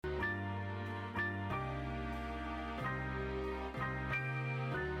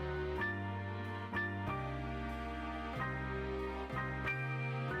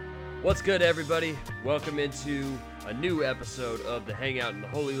What's good, everybody? Welcome into a new episode of the Hangout in the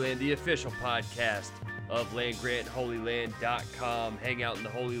Holy Land, the official podcast of LandGrantHolyLand.com. Hangout in the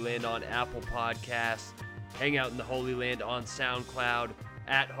Holy Land on Apple Podcasts, Hangout in the Holy Land on SoundCloud,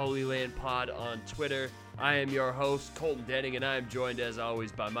 at Holy Land Pod on Twitter. I am your host, Colton Denning, and I am joined, as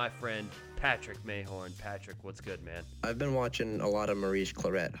always, by my friend, Patrick Mayhorn. Patrick, what's good, man? I've been watching a lot of Maurice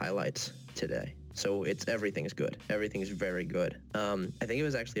Clarett highlights today. So everything's good. Everything's very good. I think it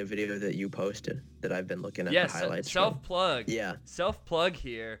was actually a video that you posted that I've been looking at the highlights. Self-plug. Yeah. Self-plug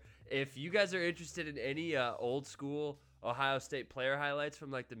here. If you guys are interested in any old school Ohio State player highlights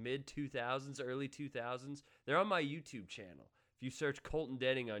from like the mid-2000s, early 2000s, they're on my YouTube channel. If you search Colton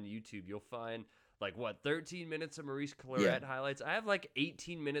Denning on YouTube, you'll find 13 minutes of Maurice Clarett highlights. I have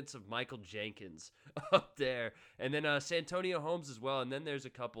 18 minutes of Michael Jenkins up there. And then Santonio Holmes as well. And then there's a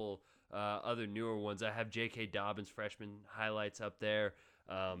couple other newer ones. I have J.K. Dobbins freshman highlights up there.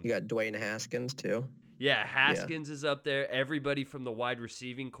 You got Dwayne Haskins too. Yeah, Haskins is up there. Everybody from the wide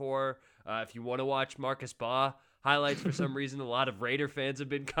receiving core. If you want to watch Marcus Baugh highlights for some reason, a lot of Raider fans have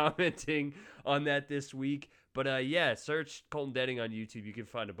been commenting on that this week. But search Colton Denning on YouTube. You can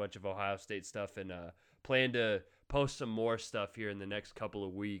find a bunch of Ohio State stuff, and plan to post some more stuff here in the next couple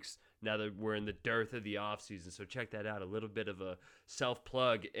of weeks now that we're in the dearth of the offseason. So check that out. A little bit of a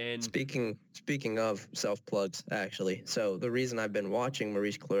self-plug. And Speaking of self-plugs, actually, so the reason I've been watching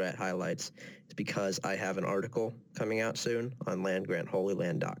Maurice Clarett highlights is because I have an article coming out soon on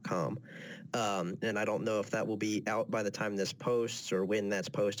LandGrantHolyLand.com. And I don't know if that will be out by the time this posts or when that's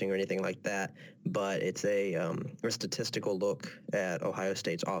posting or anything like that, but it's a statistical look at Ohio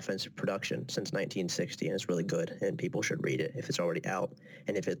State's offensive production since 1960, and it's really good, and people should read it if it's already out.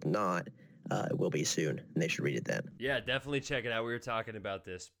 And if it's not, it will be soon, and they should read it then. Yeah, definitely check it out. We were talking about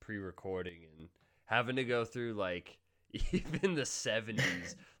this pre-recording and having to go through even the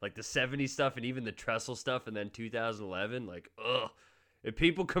 70s, the 70s stuff and even the Tressel stuff, and then 2011, ugh. If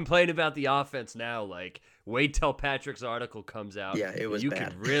people complain about the offense now, wait till Patrick's article comes out. Yeah, it was You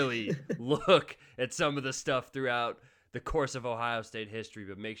bad. can really look at some of the stuff throughout the course of Ohio State history,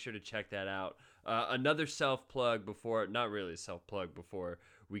 but make sure to check that out. Another self-plug before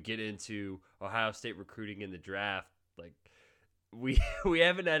we get into Ohio State recruiting in the draft. We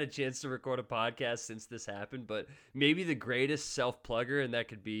haven't had a chance to record a podcast since this happened, but maybe the greatest self-plugger, and that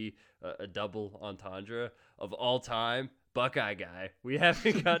could be a double entendre of all time, Buckeye Guy. We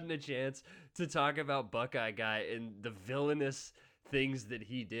haven't gotten a chance to talk about Buckeye Guy and the villainous things that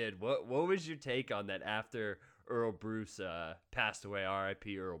he did. What was your take on that after Earl Bruce passed away?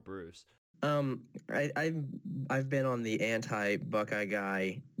 R.I.P. Earl Bruce. I've been on the anti-Buckeye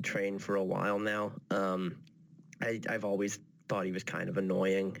Guy train for a while now. I've always thought he was kind of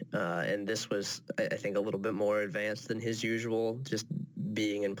annoying, and this was, I think, a little bit more advanced than his usual, just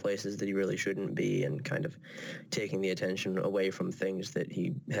being in places that he really shouldn't be and kind of taking the attention away from things that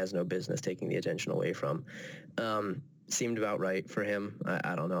he has no business taking the attention away from. Seemed about right for him.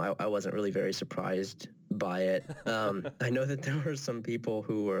 I don't know. I wasn't really very surprised by it. I know that there were some people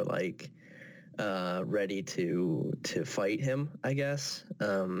who were ready to fight him, I guess.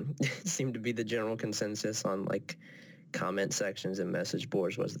 It seemed to be the general consensus on comment sections and message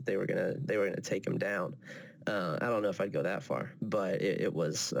boards was that they were gonna take him down. I don't know if I'd go that far, but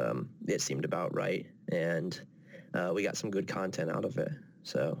it seemed about right, and we got some good content out of it.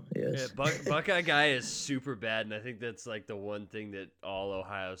 So yes. Yeah, Buckeye Guy is super bad, and I think that's the one thing that all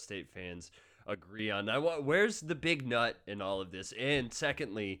Ohio State fans agree on. Where's the big nut in all of this? And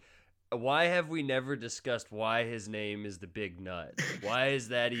secondly, why have we never discussed why his name is the Big Nut? Why is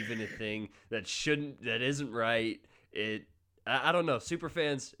that even a thing that isn't right? I don't know. Super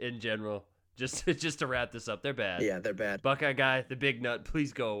fans in general, just to wrap this up, they're bad. Yeah, they're bad. Buckeye Guy, the Big Nut,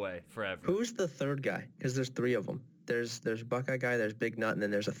 please go away forever. Who's the third guy? Because there's three of them. There's Buckeye Guy, there's Big Nut, and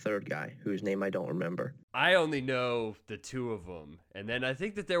then there's a third guy whose name I don't remember. I only know the two of them, and then I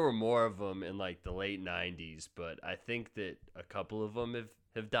think that there were more of them in the late 90s, but I think that a couple of them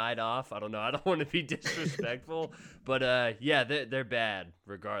have died off. I don't know. I don't want to be disrespectful, but they're bad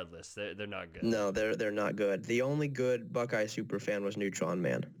regardless. They're not good. No, they're not good. The only good Buckeye super fan was Neutron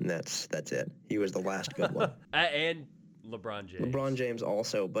Man, and that's it. He was the last good one. And LeBron James. LeBron James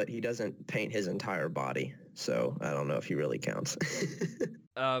also, but he doesn't paint his entire body, so I don't know if he really counts.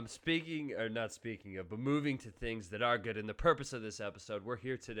 Moving to things that are good, and the purpose of this episode, we're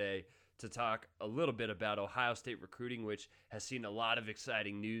here today to talk a little bit about Ohio State recruiting, which has seen a lot of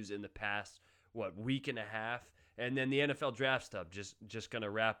exciting news in the past, week and a half. And then the NFL draft stuff, just going to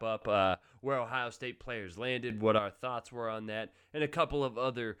wrap up where Ohio State players landed, what our thoughts were on that, and a couple of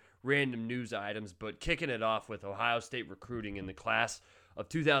other random news items. But kicking it off with Ohio State recruiting in the class of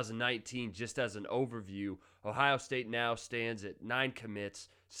 2019. Just as an overview, Ohio State now stands at 9 commits,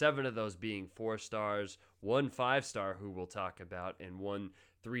 7 of those being 4 stars, 1 5-star who we'll talk about, and 1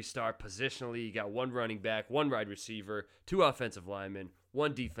 3-star positionally. You got 1 running back, 1 wide receiver, 2 offensive linemen,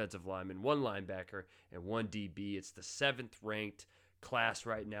 1 defensive lineman, 1 linebacker, and 1 DB. It's the 7th ranked class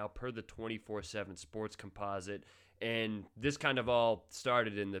right now per the 24/7 Sports Composite. And this kind of all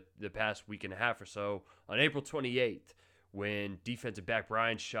started in the past week and a half or so on April 28th when defensive back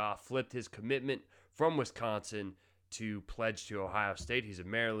Brian Shaw flipped his commitment from Wisconsin to pledge to Ohio State. He's a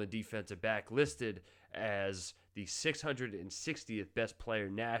Maryland defensive back listed as the 660th best player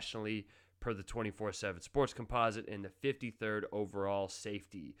nationally per the 24/7 Sports Composite and the 53rd overall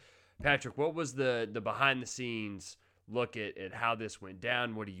safety. Patrick, what was the behind-the-scenes look at how this went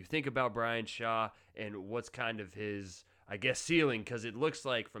down? What do you think about Brian Shaw, and what's kind of his, I guess, ceiling? Because it looks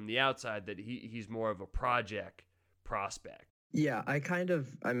like from the outside that he's more of a project prospect. Yeah,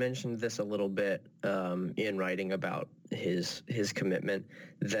 I mentioned this a little bit in writing about his commitment,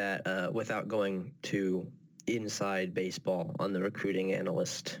 that without going to inside baseball on the recruiting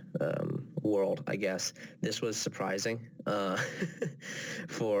analyst world, I guess this was surprising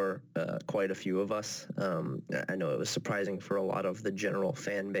for quite a few of us. I know it was surprising for a lot of the general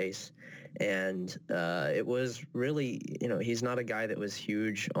fan base, and it was really, he's not a guy that was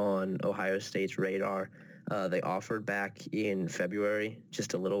huge on Ohio State's radar. They offered back in February,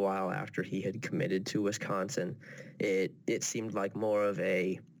 just a little while after he had committed to Wisconsin. It seemed like more of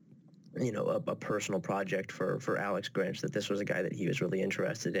a personal project for Alex Grinch, that this was a guy that he was really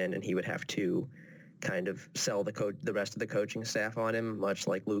interested in, and he would have to kind of sell the rest of the coaching staff on him, much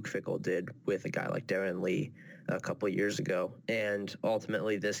like Luke Fickell did with a guy like Darren Lee a couple of years ago. And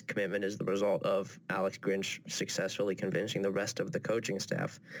ultimately, this commitment is the result of Alex Grinch successfully convincing the rest of the coaching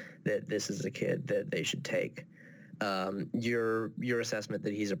staff that this is a kid that they should take. Your assessment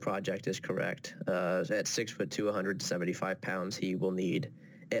that he's a project is correct. At 6'2", 175 pounds, he will need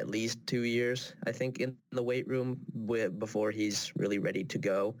at least 2 years, I think, in the weight room before he's really ready to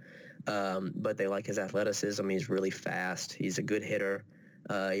go. But they like his athleticism. He's really fast. He's a good hitter.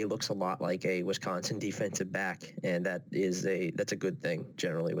 He looks a lot like a Wisconsin defensive back, and that's a good thing.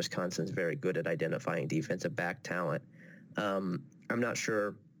 Generally, Wisconsin's very good at identifying defensive back talent. I'm not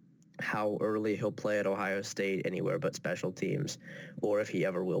sure how early he'll play at Ohio State anywhere but special teams, or if he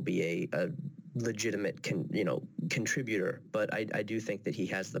ever will be a legitimate contributor, but I do think that he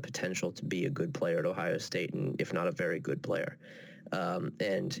has the potential to be a good player at Ohio State, and if not a very good player.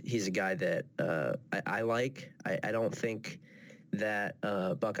 And he's a guy that I like. I don't think that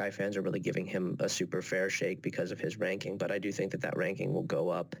Buckeye fans are really giving him a super fair shake because of his ranking, but I do think that ranking will go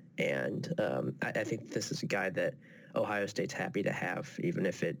up, and I think this is a guy that Ohio State's happy to have, even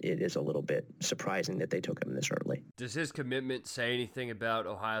if it is a little bit surprising that they took him this early. Does his commitment say anything about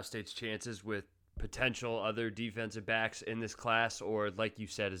Ohio State's chances with potential other defensive backs in this class, or like you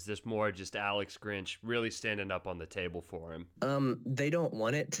said, is this more just Alex Grinch really standing up on the table for him? They don't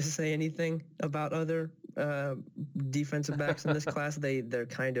want it to say anything about other defensive backs in this class. They're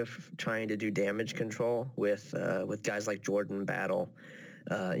kind of trying to do damage control with guys like Jordan Battle.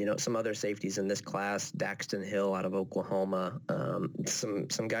 Some other safeties in this class, Daxton Hill out of Oklahoma,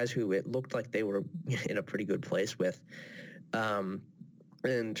 some guys who it looked like they were in a pretty good place with,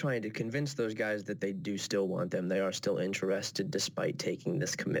 and trying to convince those guys that they do still want them. They are still interested despite taking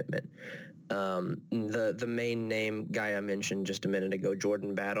this commitment. The main name guy I mentioned just a minute ago,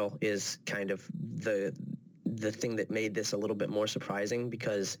 Jordan Battle, is kind of the thing that made this a little bit more surprising,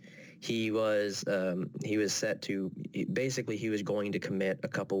 because he was set to, basically he was going to commit a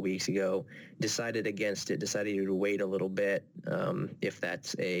couple weeks ago, decided against it, decided to wait a little bit. If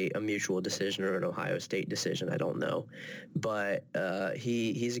that's a mutual decision or an Ohio State decision, I don't know. But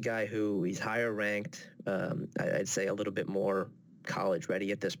he's a guy who he's higher ranked, I'd say a little bit more college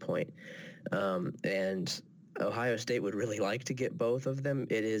ready at this point. And Ohio State would really like to get both of them.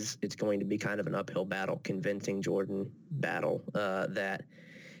 It's going to be kind of an uphill battle convincing Jordan Battle that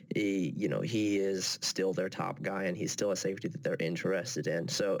he is still their top guy, and he's still a safety that they're interested in.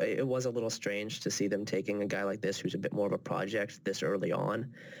 So it was a little strange to see them taking a guy like this who's a bit more of a project this early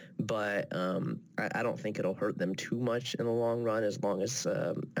on. But I don't think it'll hurt them too much in the long run, as long as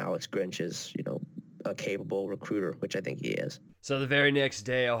Alex Grinch is, a capable recruiter, which I think he is. So the very next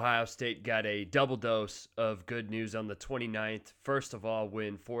day, Ohio State got a double dose of good news on the 29th. First of all,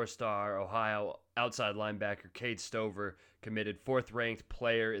 when 4-star Ohio outside linebacker Cade Stover committed, 4th-ranked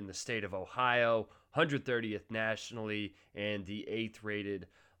player in the state of Ohio, 130th nationally, and the 8th-rated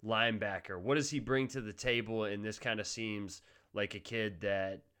linebacker. What does he bring to the table? And this kind of seems like a kid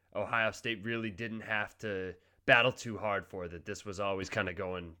that Ohio State really didn't have to battle too hard for, that this was always kind of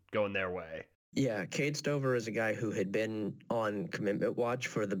going their way. Yeah, Cade Stover is a guy who had been on commitment watch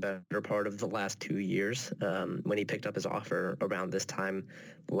for the better part of the last 2 years. When he picked up his offer around this time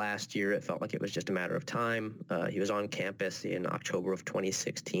last year, it felt like it was just a matter of time. He was on campus in October of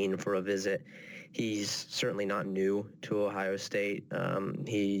 2016 for a visit. He's certainly not new to Ohio State.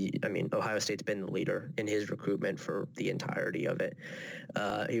 Ohio State's been the leader in his recruitment for the entirety of it.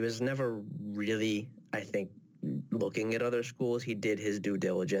 He was never really, I think, looking at other schools. He did his due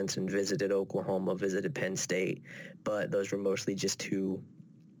diligence and visited Oklahoma, visited Penn State, but those were mostly just to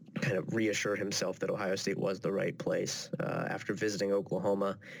kind of reassure himself that Ohio State was the right place. After visiting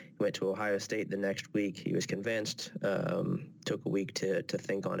Oklahoma, he went to Ohio State the next week. He was convinced, took a week to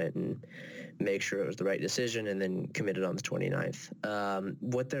think on it and make sure it was the right decision, and then committed on the 29th.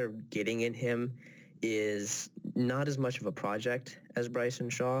 What they're getting in him is not as much of a project as Bryson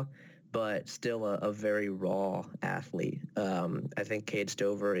Shaw, but still a very raw athlete. I think Cade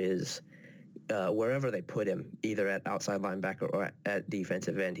Stover is, wherever they put him, either at outside linebacker or at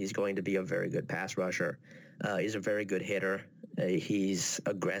defensive end, he's going to be a very good pass rusher. He's a very good hitter. He's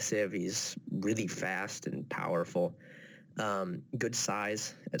aggressive. He's really fast and powerful. Good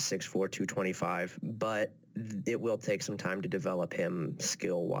size at 6'4", 225, but it will take some time to develop him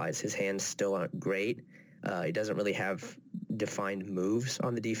skill-wise. His hands still aren't great. He doesn't really have defined moves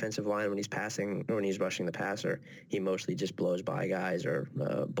on the defensive line when he's passing or when he's rushing the passer. He mostly just blows by guys or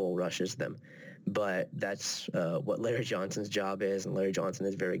bull rushes them. But that's what Larry Johnson's job is, and Larry Johnson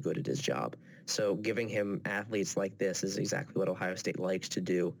is very good at his job. So giving him athletes like this is exactly what Ohio State likes to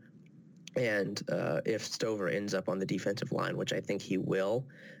do. And if Stover ends up on the defensive line, which I think he will,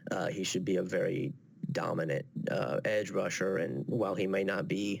 he should be a very dominant edge rusher, and while he may not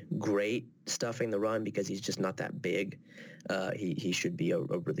be great stuffing the run because he's just not that big, he should be a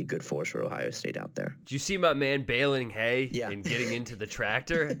really good force for Ohio State out there. Did you see my man baling hay Yeah. and getting into the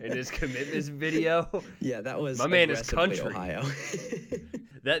tractor in his commitment video? Yeah, that was my man is country. Ohio.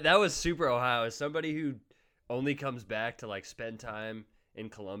 that was super Ohio. As somebody who only comes back to like spend time in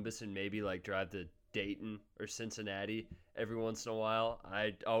Columbus and maybe like drive to Dayton or Cincinnati every once in a while,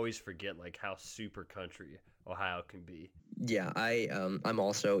 I always forget like how super country Ohio can be. Yeah, I'm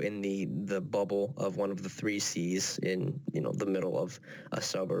also in the bubble of one of the 3 C's in the middle of a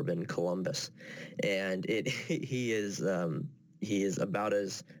suburb in Columbus, and he is about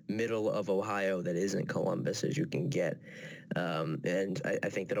as middle of Ohio that isn't Columbus as you can get. And I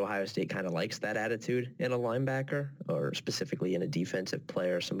think that Ohio State kind of likes that attitude in a linebacker, or specifically in a defensive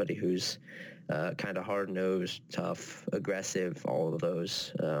player, somebody who's kind of hard-nosed, tough, aggressive, all of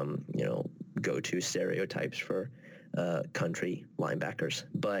those, go-to stereotypes for country linebackers.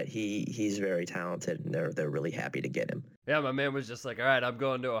 But he's very talented, and they're really happy to get him. Yeah, my man was just like, all right, I'm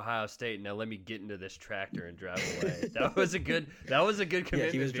going to Ohio State. Now let me get into this tractor and drive away. That was a good commitment.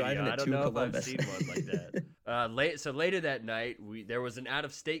 Yeah, he was driving video. it I don't to know Columbus. if I've seen one like that. So later that night, there was an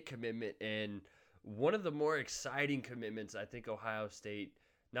out-of-state commitment, and one of the more exciting commitments I think Ohio State,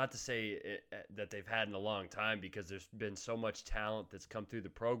 not to say that they've had in a long time because there's been so much talent that's come through the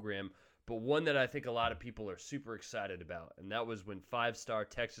program, but one that I think a lot of people are super excited about, and that was when 5-star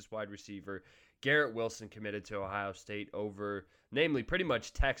Texas wide receiver Garrett Wilson committed to Ohio State over, namely, pretty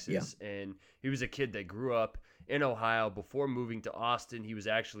much Texas. Yeah. And he was a kid that grew up in Ohio. Before moving to Austin, he was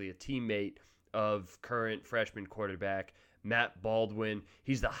actually a teammate of current freshman quarterback Matt Baldwin.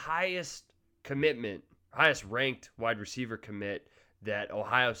 He's the highest ranked wide receiver commit that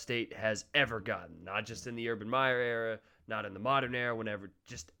Ohio State has ever gotten, not just in the Urban Meyer era, not in the modern era, whenever,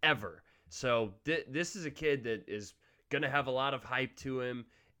 just ever. So this is a kid that is going to have a lot of hype to him,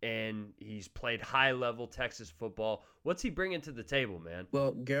 and he's played high-level Texas football. What's he bringing to the table, man?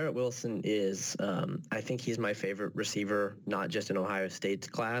 Well, Garrett Wilson is, I think he's my favorite receiver, not just in Ohio State's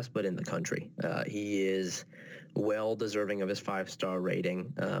class, but in the country. He is well deserving of his 5-star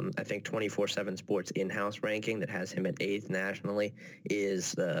rating. I think 24/7 Sports in-house ranking that has him at 8th nationally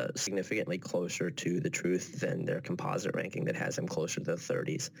is significantly closer to the truth than their composite ranking that has him closer to the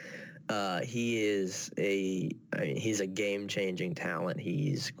 30s. He's a game-changing talent.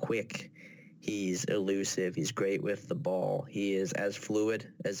 He's quick. He's elusive. He's great with the ball. He is as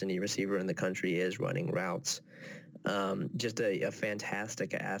fluid as any receiver in the country is running routes. Just a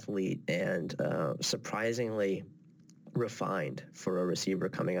fantastic athlete, and surprisingly refined for a receiver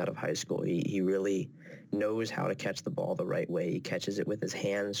coming out of high school. He really knows how to catch the ball the right way. He catches it with his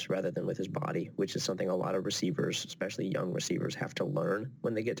hands rather than with his body, which is something a lot of receivers, especially young receivers, have to learn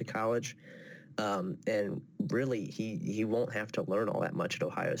when they get to college. And really, he won't have to learn all that much at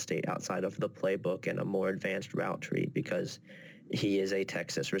Ohio State outside of the playbook and a more advanced route tree, because he is a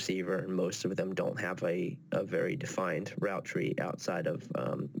Texas receiver, and most of them don't have a very defined route tree outside of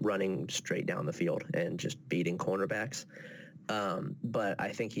running straight down the field and just beating cornerbacks. But I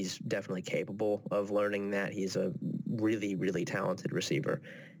think he's definitely capable of learning that. He's a really, really talented receiver.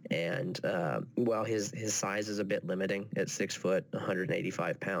 And while his size is a bit limiting at 6 foot,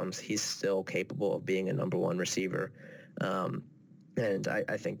 185 pounds, he's still capable of being a number one receiver. And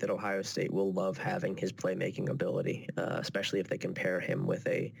I think that Ohio State will love having his playmaking ability, especially if they compare him with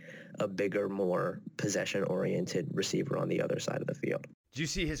a bigger, more possession-oriented receiver on the other side of the field. Did you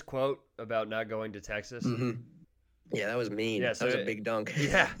see his quote about not going to Texas? Mm-hmm. Yeah, that was mean. Yeah, so that was a big dunk.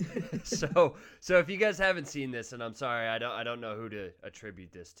 Yeah. So if you guys haven't seen this, and I'm sorry, I don't know who to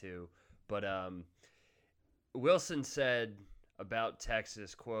attribute this to, but Wilson said about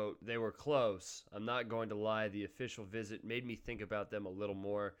Texas, quote, "They were close. I'm not going to lie. The official visit made me think about them a little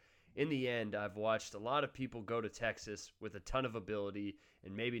more. In the end, I've watched a lot of people go to Texas with a ton of ability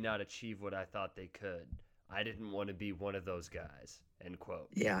and maybe not achieve what I thought they could. I didn't want to be one of those guys." End quote.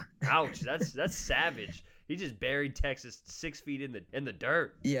 Yeah. Ouch. That's savage. He just buried Texas 6 feet in the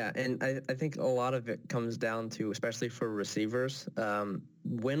dirt. Yeah, and I think a lot of it comes down to, especially for receivers,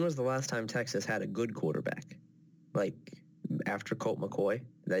 when was the last time Texas had a good quarterback? Like after Colt McCoy,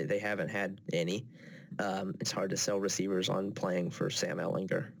 they haven't had any. It's hard to sell receivers on playing for Sam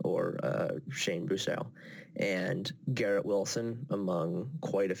Ehlinger or Shane Buechele. And Garrett Wilson, among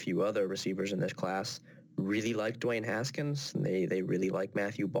quite a few other receivers in this class, really like Dwayne Haskins. And they really like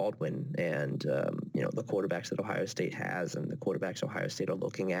Matthew Baldwin and, the quarterbacks that Ohio State has and the quarterbacks Ohio State are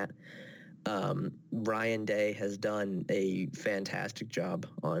looking at. Ryan Day has done a fantastic job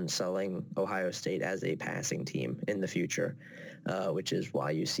on selling Ohio State as a passing team in the future, which is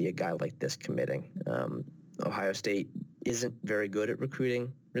why you see a guy like this committing. Ohio State isn't very good at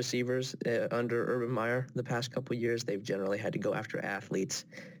recruiting receivers under Urban Meyer the past couple of years. They've generally had to go after athletes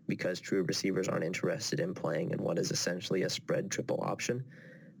because true receivers aren't interested in playing in what is essentially a spread triple option.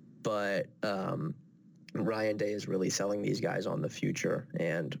 But Ryan Day is really selling these guys on the future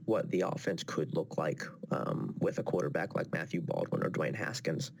and what the offense could look like with a quarterback like Matthew Baldwin or Dwayne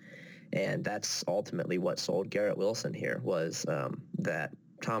Haskins. And that's ultimately what sold Garrett Wilson here, was that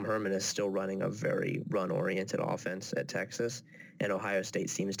Tom Herman is still running a very run-oriented offense at Texas, and Ohio State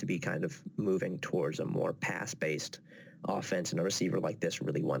seems to be kind of moving towards a more pass-based offense, and a receiver like this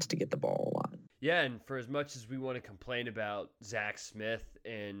really wants to get the ball a lot. Yeah, and for as much as we want to complain about Zach Smith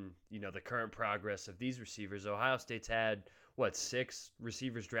and, the current progress of these receivers, Ohio State's had, 6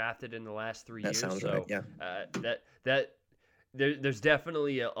 receivers drafted in the last 3 years? That sounds right, yeah. There's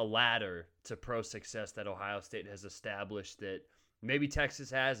definitely a ladder to pro success that Ohio State has established that maybe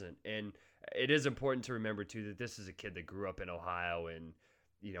Texas hasn't. And it is important to remember, too, that this is a kid that grew up in Ohio and,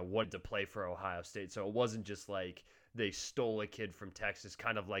 wanted to play for Ohio State. So it wasn't just like they stole a kid from Texas,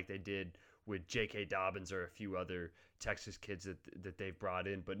 kind of like they did with J.K. Dobbins or a few other Texas kids that they've brought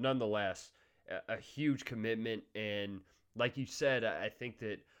in. But nonetheless, a huge commitment. And like you said, I think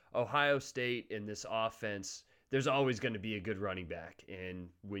that Ohio State in this offense, there's always going to be a good running back. And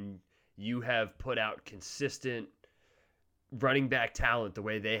when you have put out consistent running back talent the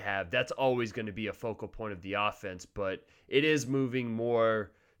way they have, that's always going to be a focal point of the offense. But it is moving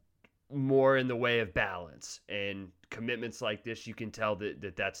more in the way of balance, and commitments like this, you can tell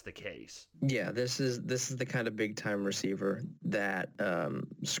that that's the case. Yeah, this is the kind of big time receiver that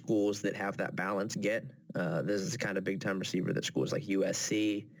schools that have that balance get. This is the kind of big time receiver that schools like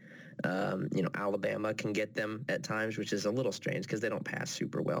USC, Alabama can get them at times, which is a little strange because they don't pass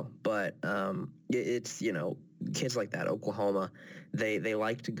super well. But it's kids like that, Oklahoma, they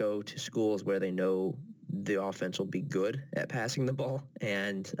like to go to schools where they know the offense will be good at passing the ball,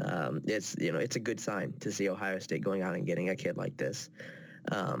 and it's a good sign to see Ohio State going out and getting a kid like this,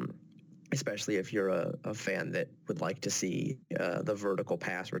 especially if you're a fan that would like to see the vertical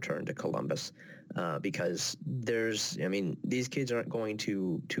pass return to Columbus, because these kids aren't going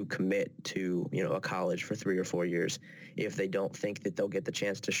to commit to a college for 3 or 4 years if they don't think that they'll get the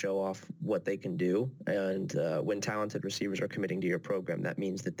chance to show off what they can do. And when talented receivers are committing to your program, that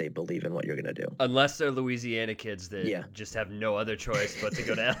means that they believe in what you're going to do. Unless they're Louisiana kids that just have no other choice but to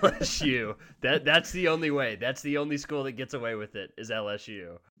go to LSU. That's the only way. That's the only school that gets away with it, is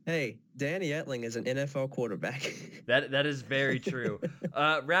LSU. Hey, Danny Etling is an NFL quarterback. That is very true.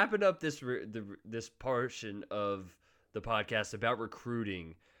 Wrapping up this portion of the podcast about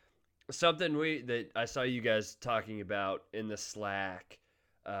recruiting, something that I saw you guys talking about in the Slack,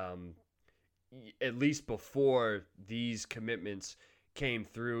 at least before these commitments came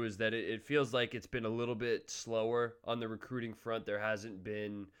through, is that it feels like it's been a little bit slower on the recruiting front. There hasn't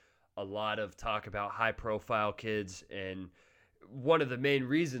been a lot of talk about high-profile kids, and one of the main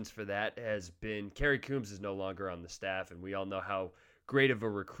reasons for that has been Kerry Coombs is no longer on the staff, and we all know how great of a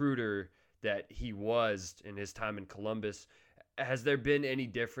recruiter that he was in his time in Columbus. Has there been any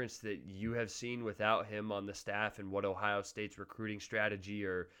difference that you have seen without him on the staff and what Ohio State's recruiting strategy,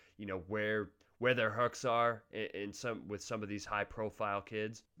 or where their hooks are in some with some of these high profile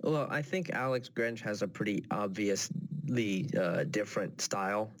kids? Well, I think Alex Grinch has a pretty obviously different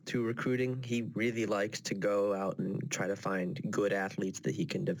style to recruiting. He really likes to go out and try to find good athletes that he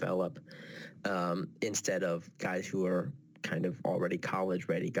can develop instead of guys who are kind of already college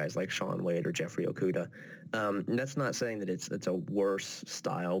ready, guys like Sean Wade or Jeffrey Okuda. And that's not saying that it's a worse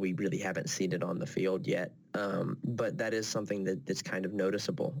style. We really haven't seen it on the field yet. But that is something that's kind of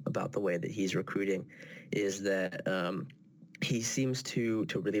noticeable about the way that he's recruiting, is that he seems to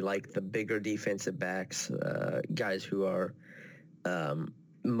really like the bigger defensive backs, guys who are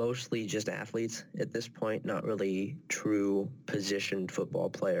mostly just athletes at this point, not really true positioned football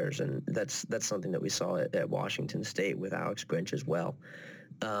players. And that's something that we saw at Washington State with Alex Grinch as well.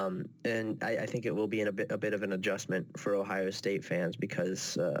 And I think it will be a bit of an adjustment for Ohio State fans,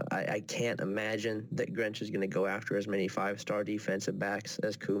 because I can't imagine that Grinch is going to go after as many five-star defensive backs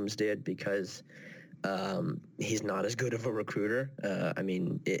as Coombs did, because he's not as good of a recruiter. I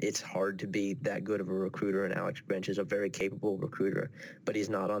mean, it's hard to be that good of a recruiter, and Alex Grinch is a very capable recruiter, but he's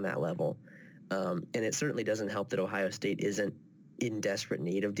not on that level. And it certainly doesn't help that Ohio State isn't in desperate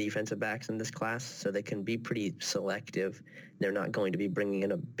need of defensive backs in this class, so they can be pretty selective. They're not going to be bringing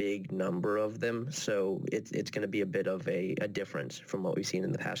in a big number of them, so it's going to be a bit of a difference from what we've seen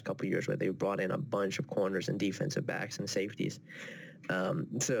in the past couple of years, where they brought in a bunch of corners and defensive backs and safeties.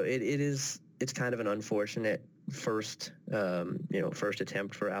 So it's kind of an unfortunate first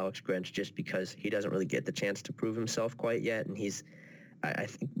attempt for Alex Grinch, just because he doesn't really get the chance to prove himself quite yet, and he's, I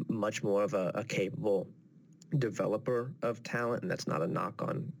think, much more of a capable developer of talent, and that's not a knock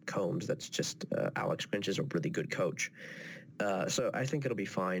on Combs. That's just Alex Grinch is a really good coach. So I think it'll be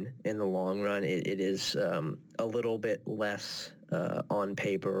fine in the long run. It is a little bit less on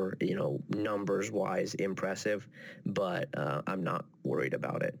paper, numbers-wise impressive, but I'm not worried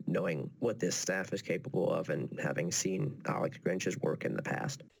about it, knowing what this staff is capable of and having seen Alex Grinch's work in the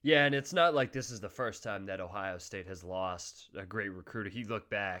past. Yeah, and it's not like this is the first time that Ohio State has lost a great recruiter. He looked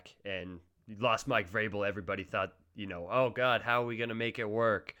back and lost Mike Vrabel. Everybody thought, oh God, how are we going to make it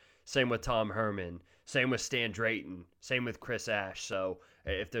work? Same with Tom Herman. Same with Stan Drayton. Same with Chris Ash. So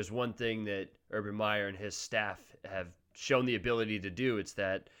if there's one thing that Urban Meyer and his staff have shown the ability to do, it's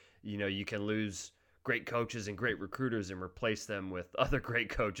that, you can lose great coaches and great recruiters and replace them with other great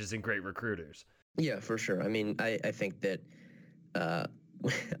coaches and great recruiters. Yeah, for sure. I mean, I think that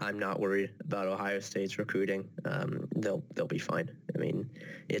I'm not worried about Ohio State's recruiting. They'll be fine. I mean,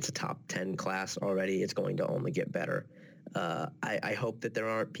 it's a top 10 class already. It's going to only get better. I hope that there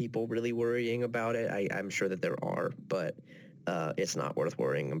aren't people really worrying about it. I'm sure that there are, but it's not worth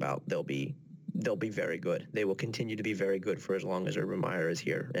worrying about. They'll be very good. They will continue to be very good for as long as Urban Meyer is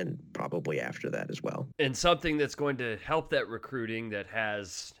here, and probably after that as well. And something that's going to help that recruiting, that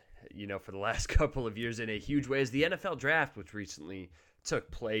has, for the last couple of years in a huge way, is the NFL draft, which recently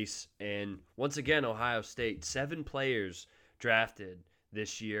took place. And once again, Ohio State, 7 players drafted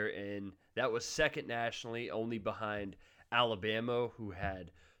this year, and that was second nationally, only behind Alabama, who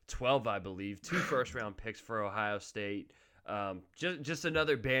had 12, I believe, 2 first-round picks for Ohio State. Just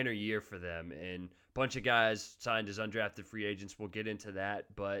another banner year for them, and a bunch of guys signed as undrafted free agents. We'll get into that,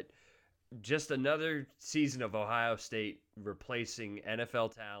 but just another season of Ohio State replacing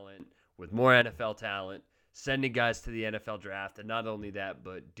NFL talent with more NFL talent, sending guys to the NFL draft, and not only that,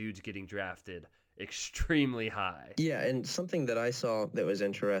 but dudes getting drafted extremely high. Yeah, and something that I saw that was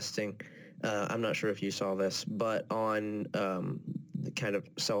interesting, I'm not sure if you saw this, but on the kind of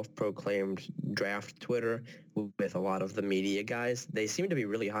self-proclaimed draft Twitter with a lot of the media guys, they seem to be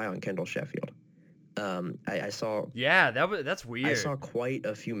really high on Kendall Sheffield. I saw... Yeah, that's weird. I saw quite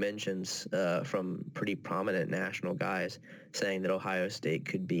a few mentions from pretty prominent national guys saying that Ohio State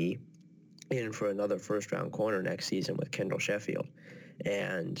could be in for another first-round corner next season with Kendall Sheffield.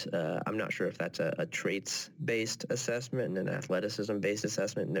 And I'm not sure if that's a traits-based assessment and an athleticism-based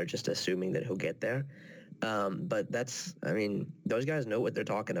assessment, and they're just assuming that he'll get there. But those guys know what they're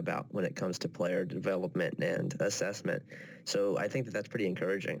talking about when it comes to player development and assessment. So I think that that's pretty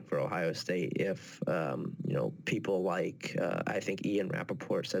encouraging for Ohio State if, people like, I think Ian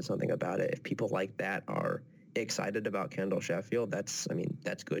Rappaport said something about it. If people like that are excited about Kendall Sheffield, that's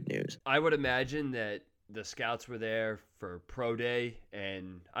good news. I would imagine that the scouts were there for pro day,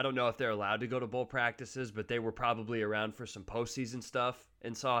 and I don't know if they're allowed to go to bowl practices, but they were probably around for some postseason stuff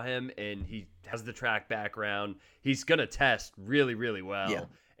and saw him, and he has the track background. He's going to test really, really well. Yeah.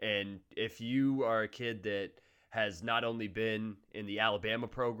 And if you are a kid that has not only been in the Alabama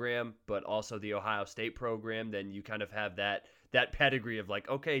program, but also the Ohio State program, then you kind of have that pedigree of like,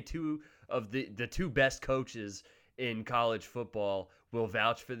 okay, two of the two best coaches in college football will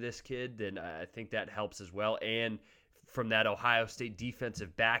vouch for this kid, then I think that helps as well. And from that Ohio State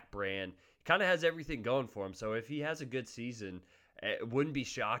defensive back brand, kind of has everything going for him. So if he has a good season, it wouldn't be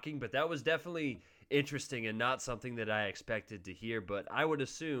shocking, but that was definitely interesting and not something that I expected to hear. But I would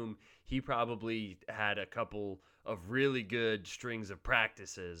assume he probably had a couple of really good strings of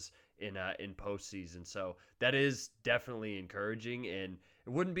practices in postseason. So that is definitely encouraging, and it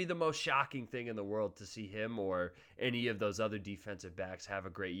wouldn't be the most shocking thing in the world to see him or any of those other defensive backs have a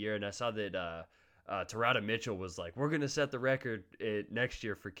great year. And I saw that Terada Mitchell was like, we're going to set the record next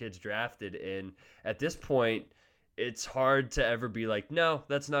year for kids drafted. And at this point, it's hard to ever be like, no,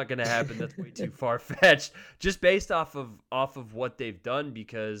 that's not going to happen. That's way too far-fetched, just based off of what they've done,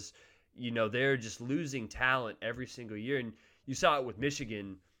 because, you know, they're just losing talent every single year. And you saw it with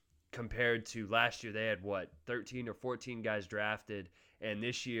Michigan compared to last year. They had, 13 or 14 guys drafted, and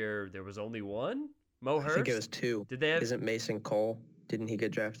this year there was only one? Mo Hurst? I think it was 2. Did they have? Isn't Mason Cole? Didn't he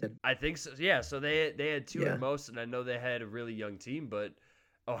get drafted? I think so. Yeah, so they had 2 Yeah. at most, and I know they had a really young team, but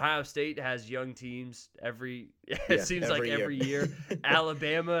Ohio State has young teams it seems like every year.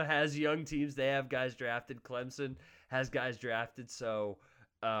 Alabama has young teams. They have guys drafted. Clemson has guys drafted. So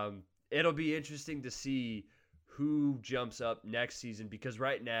it'll be interesting to see who jumps up next season, because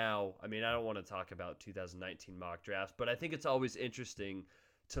right now, I mean, I don't want to talk about 2019 mock drafts, but I think it's always interesting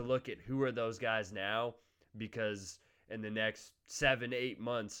to look at who are those guys now, because in the next 7-8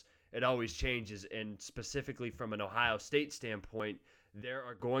 months, it always changes. And specifically from an Ohio State standpoint, there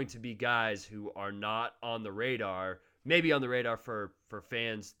are going to be guys who are not on the radar, maybe on the radar for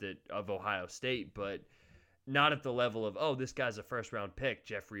fans of Ohio State, but not at the level of, oh, this guy's a first-round pick.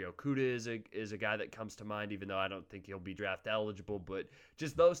 Jeffrey Okudah is a guy that comes to mind, even though I don't think he'll be draft eligible. But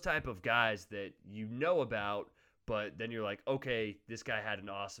just those type of guys that you know about, but then you're like, okay, this guy had an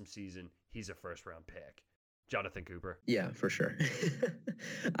awesome season. He's a first-round pick. Jonathan Cooper. Yeah, for sure.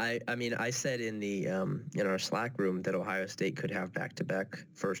 I mean, I said in our Slack room that Ohio State could have back-to-back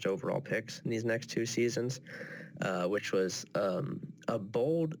first overall picks in these next 2 seasons, which was a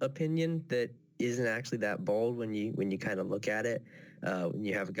bold opinion that isn't actually that bold when you kind of look at it. When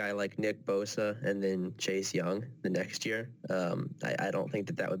you have a guy like Nick Bosa and then Chase Young the next year, I don't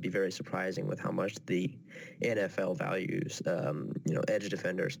think that would be very surprising with how much the NFL values edge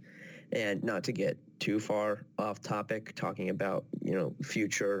defenders. And not to get too far off topic, talking about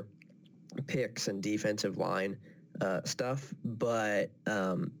future picks and defensive line stuff, but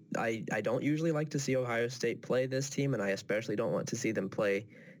I don't usually like to see Ohio State play this team, and I especially don't want to see them play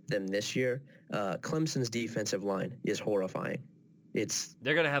them this year. Clemson's defensive line is horrifying.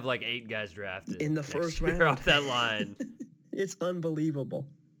 They're gonna have like 8 guys drafted in the first round off that line. It's unbelievable.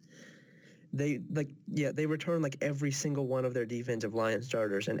 They return like every single one of their defensive line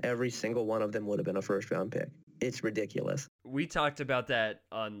starters, and every single one of them would have been a first-round pick. It's ridiculous. We talked about that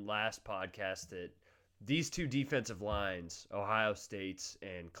on last podcast, that these 2 defensive lines, Ohio State's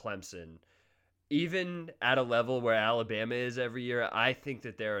and Clemson, even at a level where Alabama is every year, I think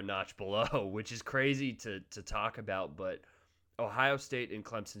that they're a notch below, which is crazy to talk about. But Ohio State and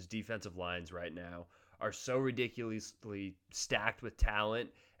Clemson's defensive lines right now are so ridiculously stacked with talent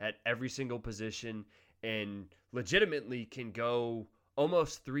at every single position, and legitimately can go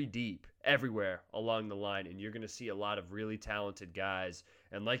almost 3 deep everywhere along the line. And you're going to see a lot of really talented guys.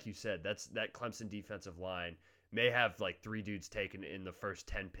 And like you said, that Clemson defensive line may have like 3 dudes taken in the first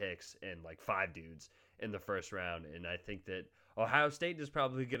 10 picks and like 5 dudes in the first round. And I think that Ohio State is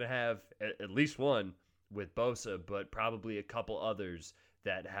probably going to have at least one with Bosa, but probably a couple others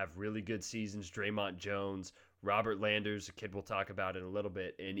that have really good seasons. Draymond Jones, Robert Landers, a kid we'll talk about in a little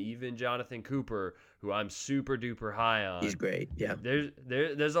bit, and even Jonathan Cooper, who I'm super duper high on. He's great, yeah.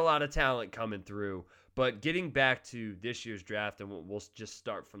 There's a lot of talent coming through. But getting back to this year's draft, and we'll just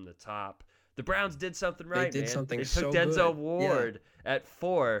start from the top. The Browns did something right, They did something They so took Denzel good. Ward at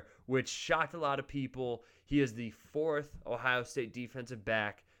 4, which shocked a lot of people. He is the 4th Ohio State defensive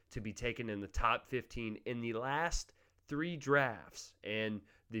back to be taken in the top 15 in the last 3 drafts, and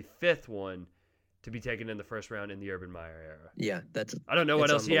the 5th one to be taken in the first round in the Urban Meyer era. Yeah, I don't know what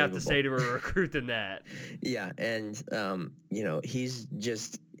else you have to say to a recruit than that. Yeah, and he's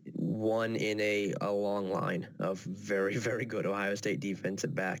just one in a long line of very, very good Ohio State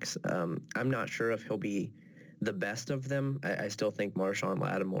defensive backs. I'm not sure if he'll be the best of them. I still think Marshawn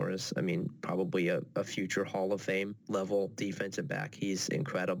Lattimore is, probably a future Hall of Fame level defensive back. He's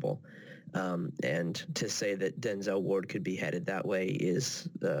incredible. And to say that Denzel Ward could be headed that way is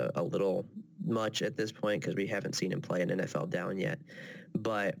a little much at this point because we haven't seen him play an NFL down yet.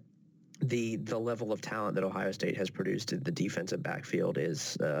 But the level of talent that Ohio State has produced in the defensive backfield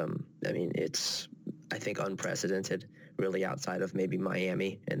is, it's, I think, unprecedented, really, outside of maybe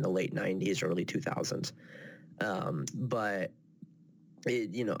Miami in the late 90s, early 2000s. But,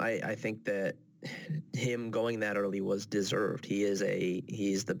 I think that him going that early was deserved. He's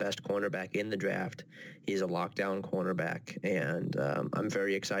the best cornerback in the draft. He's a lockdown cornerback, and I'm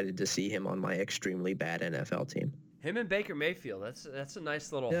very excited to see him on my extremely bad NFL team. Him and Baker Mayfield, that's a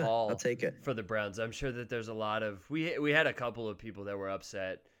nice little haul. I'll take it for the Browns. I'm sure that there's a lot of we had a couple of people that were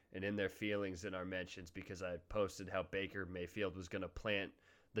upset and in their feelings in our mentions because I posted how Baker Mayfield was going to plant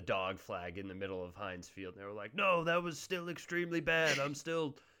the dog flag in the middle of Heinz Field. And they were like, "No, that was still extremely bad. I'm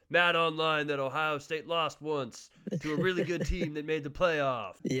still mad online that Ohio State lost once to a really good team that made the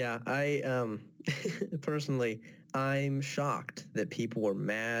playoff." Yeah, I personally, I'm shocked that people were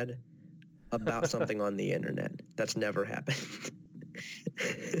mad about something on the internet. That's never happened.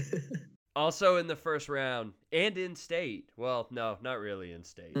 Also in the first round and in state. Well, no, not really in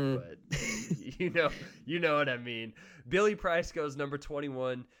state, but you know what I mean. Billy Price goes number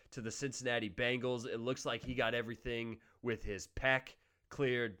 21 to the Cincinnati Bengals. It looks like he got everything with his pec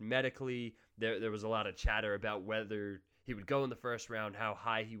cleared medically. There was a lot of chatter about whether he would go in the first round, how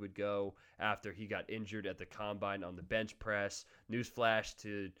high he would go after he got injured at the combine on the bench press. Newsflash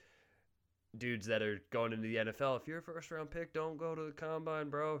to dudes that are going into the NFL: if you're a first-round pick, don't go to the combine,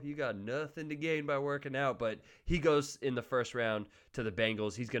 bro. You got nothing to gain by working out. But he goes in the first round to the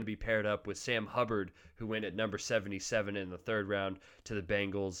Bengals. He's going to be paired up with Sam Hubbard, who went at number 77 in the third round to the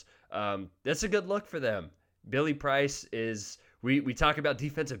Bengals. That's a good look for them. Billy Price is – we talk about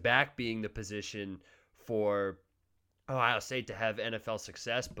defensive back being the position for Ohio State to have NFL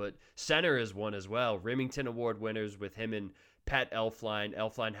success, but center is one as well. Remington Award winners with him and Pat Elflein.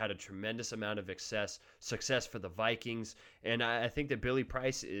 Elflein had a tremendous amount of success for the Vikings, and I think that Billy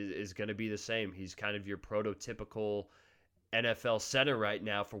Price is going to be the same. He's kind of your prototypical NFL center right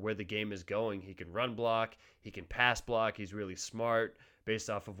now for where the game is going. He can run block, he can pass block, he's really smart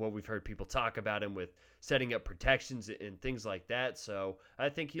based off of what we've heard people talk about him with setting up protections and things like that. So I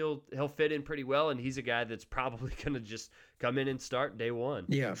think he'll fit in pretty well, and he's a guy that's probably going to just come in and start day one.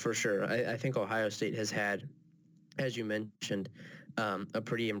 Yeah, for sure. I think Ohio State has had, as you mentioned, a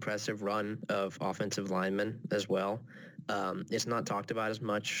pretty impressive run of offensive linemen as well. It's not talked about as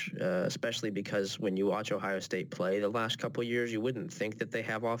much, especially because when you watch Ohio State play the last couple of years, you wouldn't think that they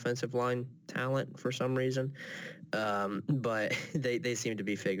have offensive line talent for some reason. But they seem to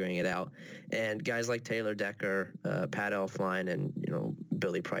be figuring it out. And guys like Taylor Decker, Pat Elflein, and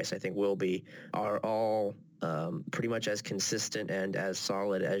Billy Price, I think are all pretty much as consistent and as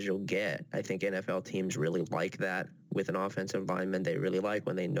solid as you'll get. I think NFL teams really like that with an offensive lineman. They really like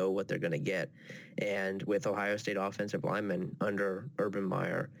when they know what they're going to get. And with Ohio State offensive linemen under Urban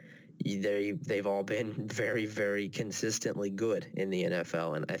Meyer, they've all been very, very consistently good in the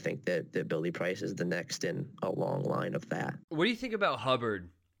NFL. And I think that Billy Price is the next in a long line of that. What do you think about Hubbard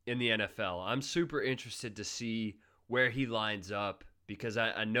in the NFL? I'm super interested to see where he lines up, because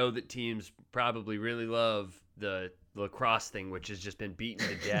I know that teams probably really love the lacrosse thing, which has just been beaten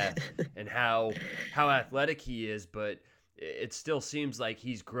to death, and how athletic he is, but it still seems like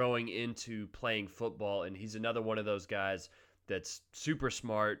he's growing into playing football, and he's another one of those guys that's super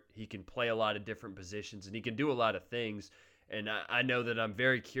smart. He can play a lot of different positions, and he can do a lot of things, and I know that I'm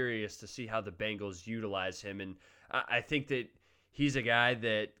very curious to see how the Bengals utilize him, and I think that he's a guy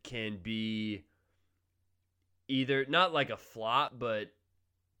that can be either not like a flop, but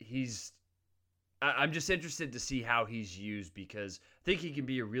I'm just interested to see how he's used, because I think he can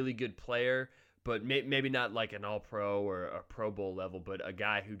be a really good player, but maybe not like an all-pro or a Pro Bowl level, but a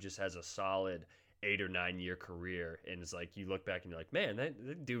guy who just has a solid 8 or 9 year career, and it's like you look back and you're like, man,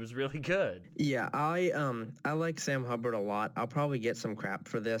 that dude was really good. Yeah, I like Sam Hubbard a lot. I'll probably get some crap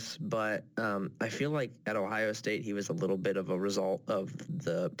for this, but I feel like at Ohio State he was a little bit of a result of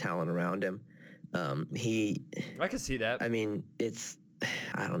the talent around him. I can see that. I mean, it's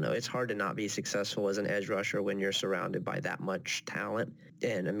I don't know. It's hard to not be successful as an edge rusher when you're surrounded by that much talent.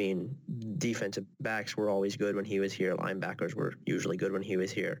 And I mean, defensive backs were always good when he was here. Linebackers were usually good when he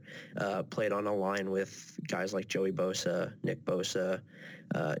was here. Played on a line with guys like Joey Bosa, Nick Bosa,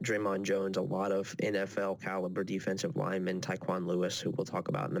 Draymond Jones, a lot of NFL caliber defensive linemen, Tyquan Lewis, who we'll talk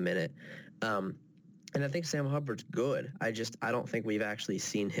about in a minute. And I think Sam Hubbard's good. I don't think we've actually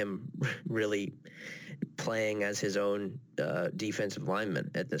seen him really playing as his own defensive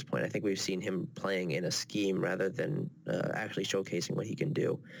lineman at this point. I think we've seen him playing in a scheme rather than actually showcasing what he can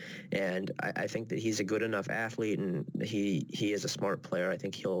do. And I think that he's a good enough athlete, and he is a smart player. I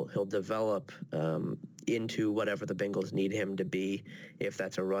think he'll develop into whatever the Bengals need him to be. If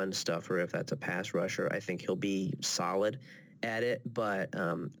that's a run stuffer, if that's a pass rusher, I think he'll be solid at it, but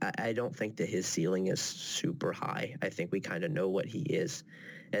I don't think that his ceiling is super high. I think we kind of know what he is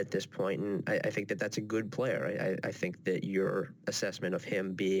at this point, and I think that that's a good player. I think that your assessment of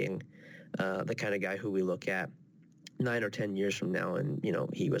him being the kind of guy who we look at 9 or 10 years from now, and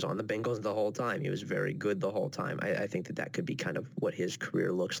he was on the Bengals the whole time. He was very good the whole time. I think that could be kind of what his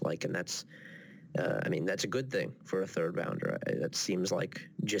career looks like, and that's a good thing for a third rounder. That seems like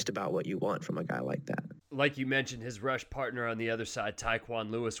just about what you want from a guy like that. Like you mentioned, his rush partner on the other side,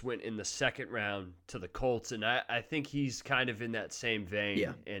 Tyquan Lewis, went in the second round to the Colts, and I think he's kind of in that same vein.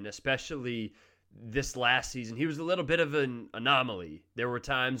 Yeah. And especially this last season, he was a little bit of an anomaly. There were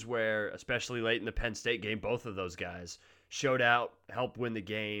times where, especially late in the Penn State game, both of those guys showed out, helped win the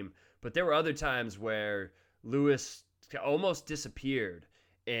game. But there were other times where Lewis almost disappeared.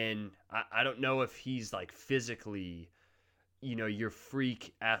 And I don't know if he's like physically, your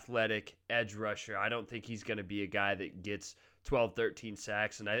freak athletic edge rusher. I don't think he's going to be a guy that gets 12, 13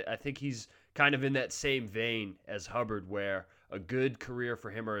 sacks. And I think he's kind of in that same vein as Hubbard, where a good career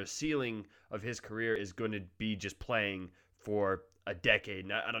for him, or a ceiling of his career, is going to be just playing for a decade.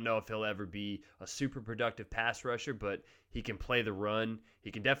 And I don't know if he'll ever be a super productive pass rusher, but he can play the run.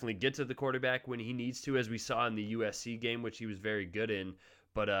 He can definitely get to the quarterback when he needs to, as we saw in the USC game, which he was very good in.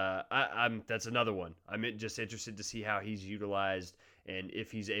 But that's another one. I'm just interested to see how he's utilized and if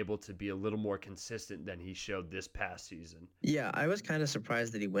he's able to be a little more consistent than he showed this past season. Yeah, I was kind of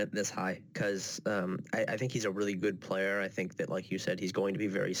surprised that he went this high because I think he's a really good player. I think that, like you said, he's going to be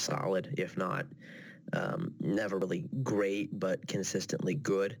very solid, if not never really great, but consistently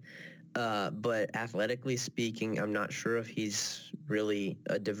good. But athletically speaking, I'm not sure if he's really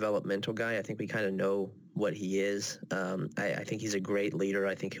a developmental guy. I think we kind of know what he is. I think he's a great leader.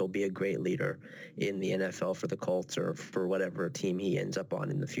 I think he'll be a great leader in the NFL for the Colts, or for whatever team he ends up on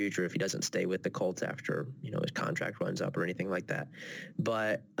in the future, if he doesn't stay with the Colts after his contract runs up or anything like that.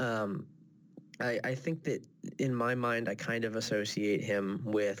 But I think that in my mind, I kind of associate him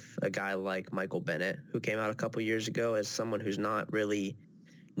with a guy like Michael Bennett, who came out a couple years ago, as someone who's not really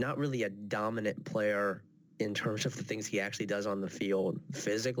a dominant player in terms of the things he actually does on the field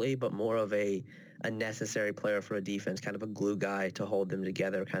physically, but more of a necessary player for a defense, kind of a glue guy to hold them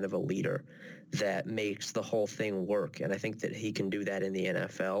together, kind of a leader that makes the whole thing work. And I think that he can do that in the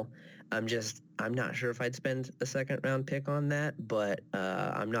NFL. I'm not sure if I'd spend a second round pick on that, but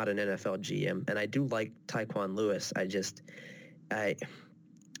I'm not an NFL GM, and I do like Tyquan Lewis. I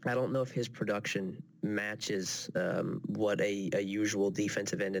don't know if his production matches what a usual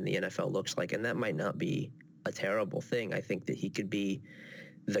defensive end in the NFL looks like, and that might not be a terrible thing. I think that he could be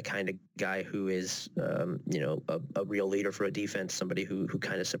the kind of guy who is, a real leader for a defense, somebody who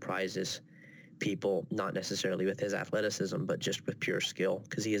kind of surprises people, not necessarily with his athleticism, but just with pure skill,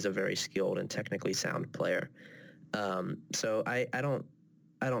 because he is a very skilled and technically sound player. So I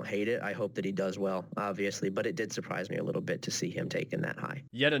don't hate it. I hope that he does well, obviously, but it did surprise me a little bit to see him taken that high.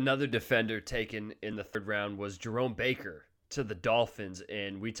 Yet another defender taken in the third round was Jerome Baker to the Dolphins,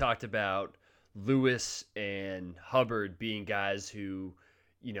 and we talked about Lewis and Hubbard being guys who,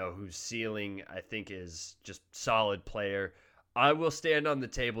 whose ceiling I think is just solid player. I will stand on the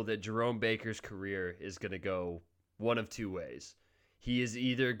table that Jerome Baker's career is going to go one of two ways. He is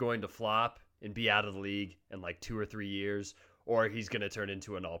either going to flop and be out of the league in like 2 or 3 years, or he's going to turn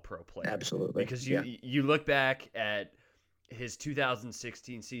into an all-pro player. Absolutely. Because you look back at his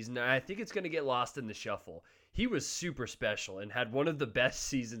 2016 season, and I think it's going to get lost in the shuffle. He was super special and had one of the best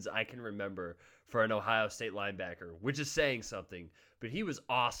seasons I can remember for an Ohio State linebacker, which is saying something. But he was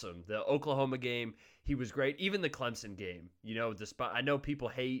awesome. The Oklahoma game, he was great. Even the Clemson game. I know people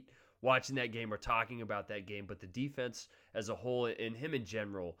hate watching that game or talking about that game, but the defense as a whole and him in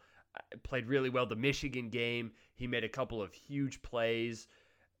general played really well. The Michigan game, he made a couple of huge plays.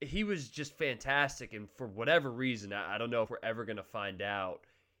 He was just fantastic, and for whatever reason, I don't know if we're ever going to find out,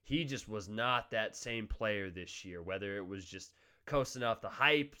 he just was not that same player this year, whether it was just coasting off the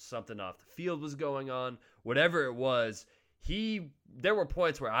hype, something off the field was going on, whatever it was. There were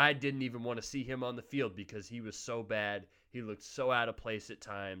points where I didn't even want to see him on the field because he was so bad. He looked so out of place at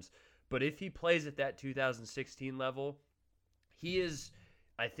times. But if he plays at that 2016 level, he is,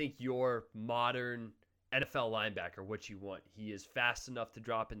 I think, your modern NFL linebacker, what you want. He is fast enough to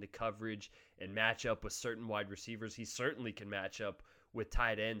drop into coverage and match up with certain wide receivers. He certainly can match up with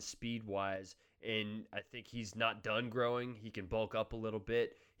tight ends speed-wise, and I think he's not done growing. He can bulk up a little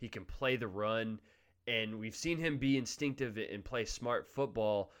bit. He can play the run, and we've seen him be instinctive and play smart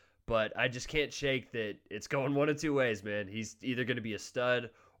football, but I just can't shake that it's going one of two ways, man. He's either going to be a stud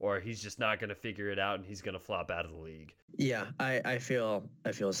or he's just not going to figure it out and he's going to flop out of the league. Yeah, I feel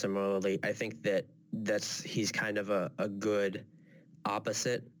similarly. I think he's kind of a good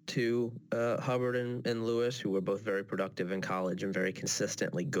opposite to Hubbard and Lewis, who were both very productive in college and very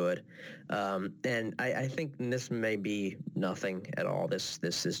consistently good. And I think this may be nothing at all. This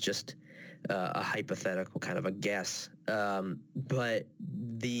is just a hypothetical, kind of a guess. But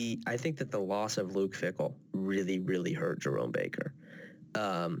I think that the loss of Luke Fickell really, really hurt Jerome Baker.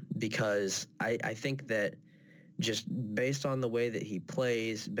 Because I think that just based on the way that he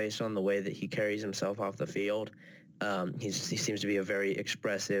plays, based on the way that he carries himself off the field, he seems to be a very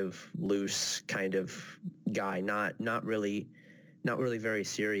expressive, loose kind of guy, not really very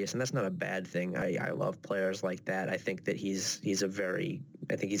serious, and that's not a bad thing. I love players like that. I think that he's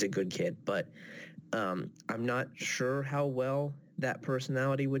a good kid, but I'm not sure how well that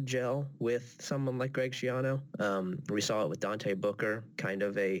personality would gel with someone like Greg Schiano. We saw it with Dante Booker, kind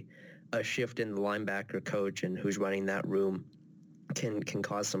of a shift in the linebacker coach and who's running that room can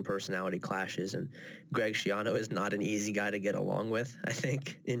cause some personality clashes. And Greg Schiano is not an easy guy to get along with, I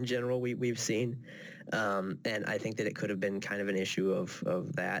think, in general, we've seen. And I think that it could have been kind of an issue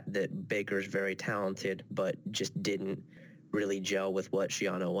of that Baker's very talented, but just didn't really gel with what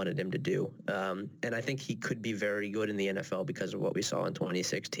Schiano wanted him to do. And I think he could be very good in the NFL because of what we saw in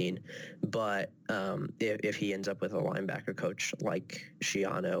 2016. But if he ends up with a linebacker coach like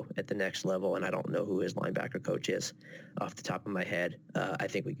Schiano at the next level, and I don't know who his linebacker coach is off the top of my head, I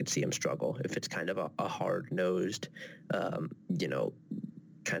think we could see him struggle if it's kind of a hard-nosed,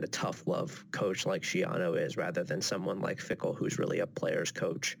 kind of tough love coach like Schiano is, rather than someone like Fickell, who's really a player's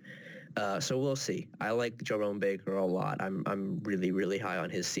coach. So we'll see. I like Jerome Baker a lot. I'm really, really high on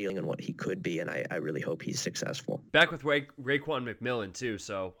his ceiling and what he could be, and I really hope he's successful. Back with Raekwon McMillan, too,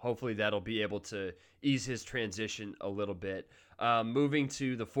 so hopefully that'll be able to ease his transition a little bit. Moving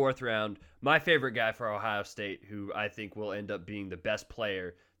to the fourth round, my favorite guy for Ohio State, who I think will end up being the best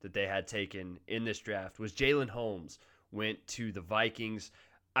player that they had taken in this draft, was Jalen Holmes. Went to the Vikings.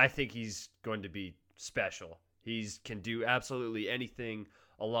 I think he's going to be special. He can do absolutely anything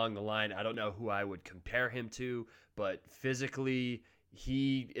along the line. I don't know who I would compare him to, but physically,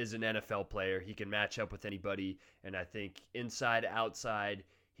 he is an NFL player. He can match up with anybody, and I think inside, outside,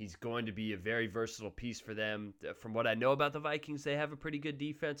 he's going to be a very versatile piece for them. From what I know about the Vikings, they have a pretty good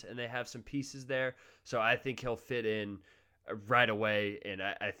defense, and they have some pieces there, so I think he'll fit in right away, and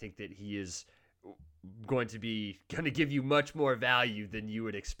I think that he is going to give you much more value than you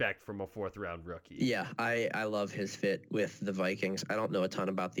would expect from a fourth round rookie. Yeah, I love his fit with the Vikings. I don't know a ton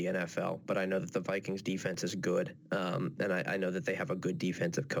about the NFL, but I know that the Vikings defense is good, and I know that they have a good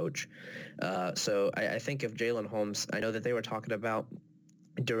defensive coach. So I think if Jalen Holmes, I know that they were talking about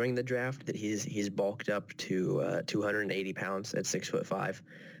during the draft that he's bulked up to 280 pounds at 6'5".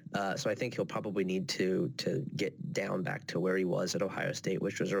 So I think he'll probably need to get down back to where he was at Ohio State,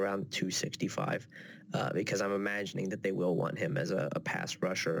 which was around 265, because I'm imagining that they will want him as a pass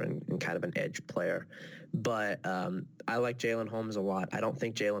rusher and kind of an edge player. But I like Jalen Holmes a lot. I don't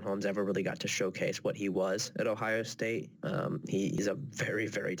think Jalen Holmes ever really got to showcase what he was at Ohio State. He's a very,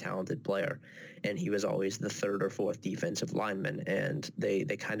 very talented player, and he was always the third or fourth defensive lineman, and they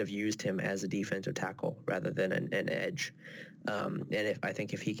kind of used him as a defensive tackle rather than an edge. And I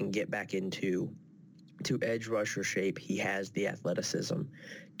think if he can get back into edge rusher shape, he has the athleticism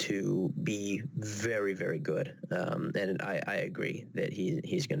to be very, very good. And I agree that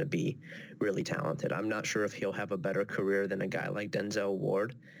he's going to be really talented. I'm not sure if he'll have a better career than a guy like Denzel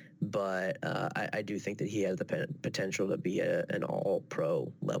Ward, but I do think that he has the potential to be an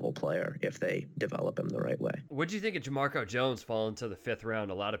all-pro level player if they develop him the right way. What do you think of Jamarco Jones falling to the fifth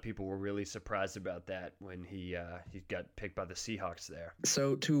round? A lot of people were really surprised about that when he got picked by the Seahawks there.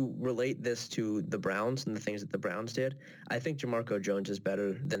 So to relate this to the Browns and the things that the Browns did, I think Jamarco Jones is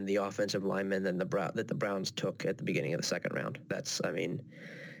better than the offensive lineman that the Browns took at the beginning of the second round. That's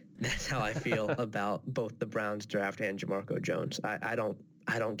how I feel about both the Browns draft and Jamarco Jones. I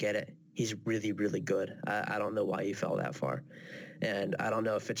don't get it. he's really, really good. I don't know why he fell that far. And I don't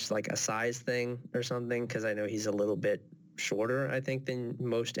know if it's like a size thing or something, because I know he's a little bit shorter, I think, than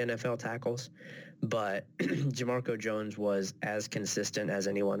most NFL tackles. But Jamarco Jones was as consistent as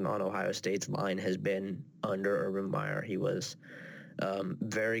anyone on Ohio State's line has been under Urban Meyer. He was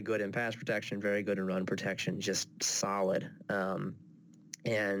very good in pass protection, very good in run protection, just solid.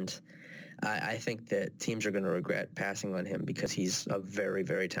 And I think that teams are going to regret passing on him because he's a very,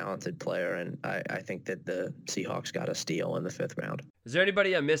 very talented player, and I think that the Seahawks got a steal in the 5th round. Is there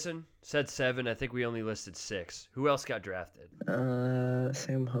anybody I'm missing? Said 7. I think we only listed 6. Who else got drafted?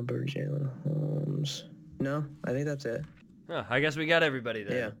 Sam Hubbard, Jalen Holmes. No, I think that's it. Huh, I guess we got everybody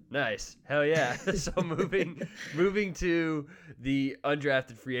there. Yeah. Nice. Hell yeah. So moving to the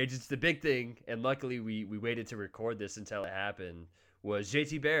undrafted free agents, the big thing, and luckily we waited to record this until it happened, was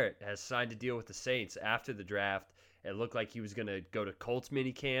JT Barrett has signed a deal with the Saints after the draft. It looked like he was going to go to Colts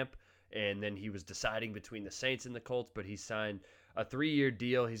minicamp, and then he was deciding between the Saints and the Colts, but he signed a 3-year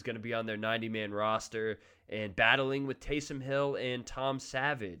deal. He's going to be on their 90-man roster and battling with Taysom Hill and Tom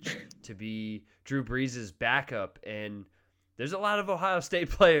Savage to be Drew Brees' backup. And there's a lot of Ohio State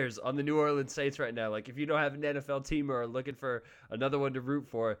players on the New Orleans Saints right now. Like, if you don't have an NFL team or are looking for another one to root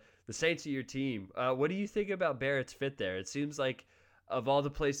for, the Saints are your team. What do you think about Barrett's fit there? It seems like of all the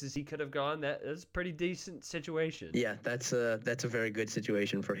places he could have gone, that is a pretty decent situation. Yeah, that's a very good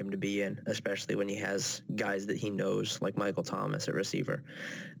situation for him to be in, especially when he has guys that he knows, like Michael Thomas at receiver.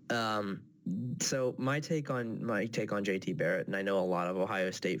 So my take on JT Barrett, and I know a lot of Ohio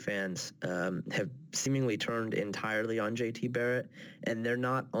State fans have seemingly turned entirely on JT Barrett, and they're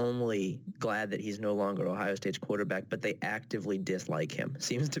not only glad that he's no longer Ohio State's quarterback, but they actively dislike him.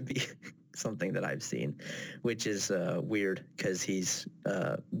 Seems to be something that I've seen, which is weird because he's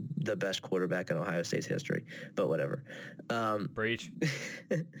the best quarterback in Ohio State's history, but whatever. Breach.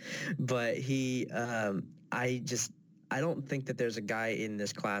 But I don't think that there's a guy in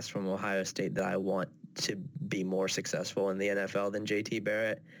this class from Ohio State that I want to be more successful in the NFL than JT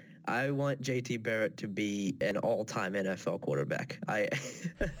Barrett. I want JT Barrett to be an all-time NFL quarterback. I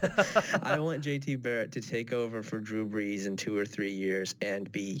want JT Barrett to take over for Drew Brees in 2 or 3 years and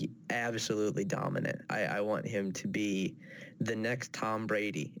be absolutely dominant. I want him to be the next Tom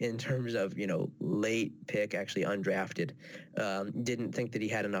Brady in terms of, late pick, actually undrafted. Didn't think that he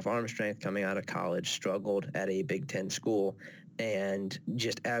had enough arm strength coming out of college, struggled at a Big Ten school, and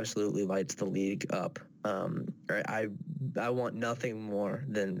just absolutely lights the league up. I want nothing more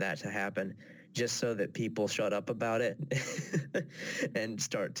than that to happen, just so that people shut up about it and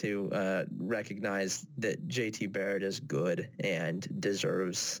start to recognize that JT Barrett is good and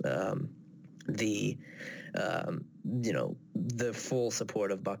deserves the full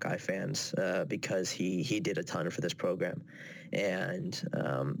support of Buckeye fans because he did a ton for this program. And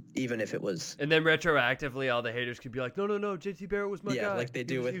even if it was... And then retroactively, all the haters could be like, no, JT Barrett was my guy. Yeah, like they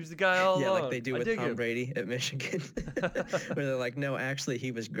do he was the guy all along. Like they do with Tom Brady at Michigan. Where they're like, no, actually,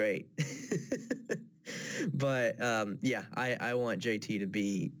 he was great. But, I want JT to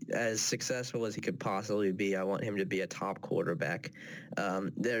be as successful as he could possibly be. I want him to be a top quarterback.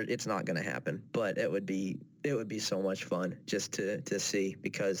 It's not going to happen, but it would be so much fun just to see,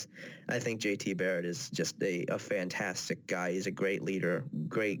 because I think JT Barrett is just a fantastic guy. He's a great leader,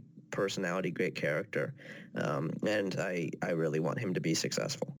 great personality, great character, and I really want him to be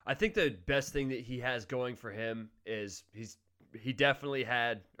successful. I think the best thing that he has going for him is he definitely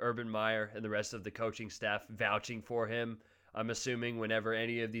had Urban Meyer and the rest of the coaching staff vouching for him. I'm assuming whenever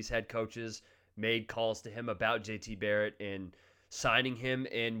any of these head coaches made calls to him about JT Barrett and signing him.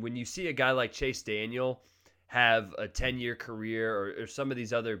 And when you see a guy like Chase Daniel have a 10-year career, or some of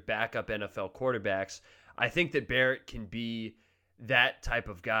these other backup NFL quarterbacks, I think that Barrett can be that type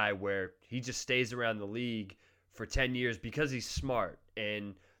of guy where he just stays around the league for 10 years because he's smart.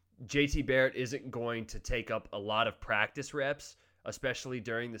 And JT Barrett isn't going to take up a lot of practice reps, especially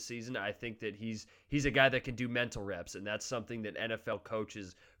during the season. I think that he's a guy that can do mental reps, and that's something that NFL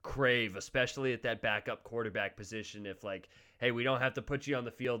coaches crave, especially at that backup quarterback position. If like, hey, we don't have to put you on the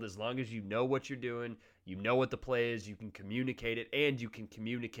field, as long as you know what you're doing, you know what the play is, you can communicate it, and you can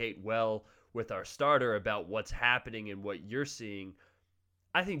communicate well with our starter about what's happening and what you're seeing.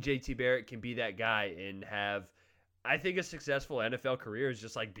 I think JT Barrett can be that guy and have, I think, a successful NFL career is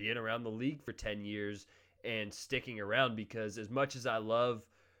just like being around the league for 10 years and sticking around, because as much as I love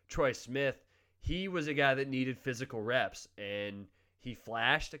Troy Smith, he was a guy that needed physical reps, and he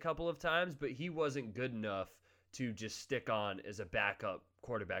flashed a couple of times, but he wasn't good enough to just stick on as a backup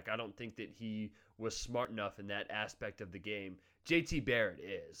quarterback. I don't think that he was smart enough in that aspect of the game. JT Barrett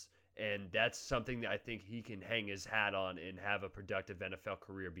is. And that's something that I think he can hang his hat on and have a productive NFL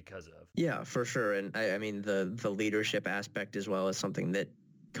career because of. Yeah, for sure. And I mean, the leadership aspect as well is something that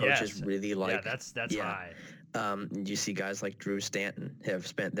coaches Yes. really like. Yeah, that's Yeah. high. You see guys like Drew Stanton have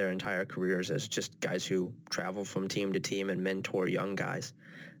spent their entire careers as just guys who travel from team to team and mentor young guys.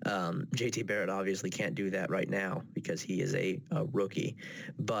 JT Barrett obviously can't do that right now because he is a rookie,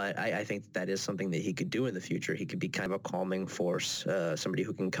 but I think that is something that he could do in the future. He could be kind of a calming force, somebody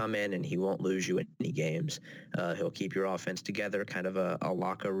who can come in and he won't lose you any games. He'll keep your offense together, kind of a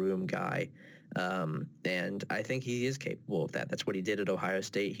locker room guy. And I think he is capable of that. That's what he did at Ohio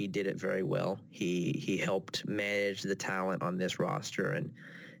State. He did it very well. He helped manage the talent on this roster and,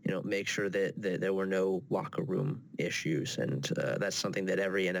 make sure that there were no locker room issues. And that's something that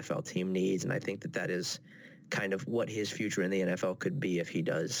every NFL team needs. And I think that is kind of what his future in the NFL could be if he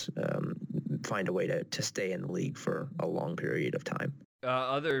does find a way to stay in the league for a long period of time.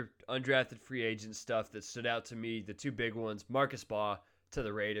 Other undrafted free agent stuff that stood out to me, the two big ones, Marcus Baugh to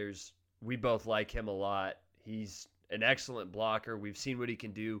the Raiders. We both like him a lot. He's an excellent blocker. We've seen what he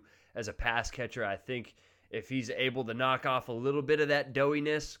can do as a pass catcher. I think if he's able to knock off a little bit of that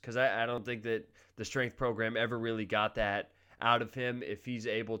doughiness, because I don't think that the strength program ever really got that out of him. If he's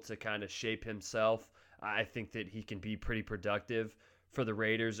able to kind of shape himself, I think that he can be pretty productive for the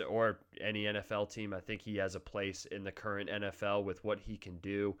Raiders or any NFL team. I think he has a place in the current NFL with what he can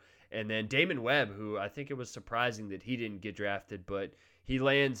do. And then Damon Webb, who I think it was surprising that he didn't get drafted, but he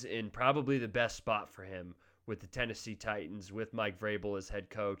lands in probably the best spot for him with the Tennessee Titans, with Mike Vrabel as head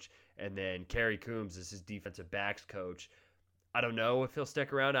coach, and then Kerry Coombs as his defensive backs coach. I don't know if he'll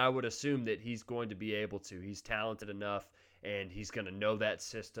stick around. I would assume that he's going to be able to. He's talented enough, and he's going to know that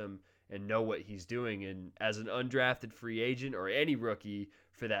system and know what he's doing. And as an undrafted free agent, or any rookie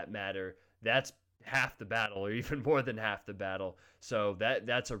for that matter, that's half the battle, or even more than half the battle. So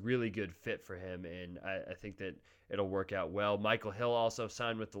that's a really good fit for him, and I think that it'll work out well. Michael Hill also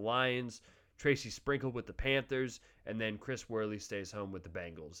signed with the Lions, Tracy Sprinkle with the Panthers, and then Chris Worley stays home with the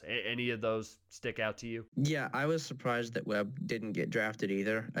Bengals. Any of those stick out to you? Yeah, I was surprised that Webb didn't get drafted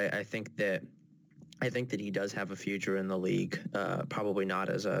either. I think that he does have a future in the league, probably not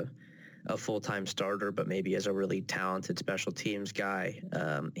as a full-time starter, but maybe as a really talented special teams guy.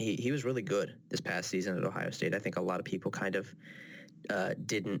 He was really good this past season at Ohio State. I think a lot of people kind of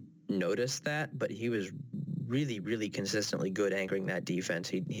didn't notice that, but he was really, really consistently good anchoring that defense.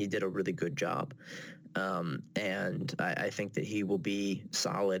 He did a really good job. And I think that he will be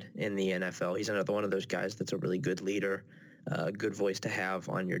solid in the NFL. He's another one of those guys that's a really good leader, good voice to have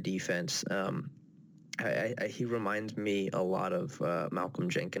on your defense. He reminds me a lot of Malcolm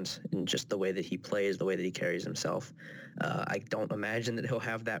Jenkins in just the way that he plays, the way that he carries himself. I don't imagine that he'll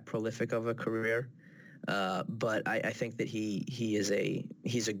have that prolific of a career, but I think that he's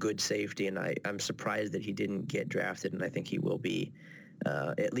a good safety, and I'm surprised that he didn't get drafted, and I think he will be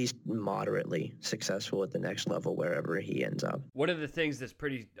at least moderately successful at the next level wherever he ends up. One of the things that's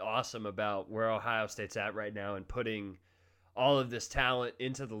pretty awesome about where Ohio State's at right now and putting all of this talent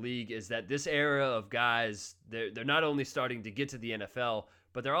into the league is that this era of guys, they're not only starting to get to the NFL,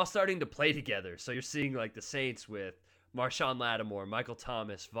 but they're all starting to play together. So you're seeing like the Saints with Marshawn Lattimore, Michael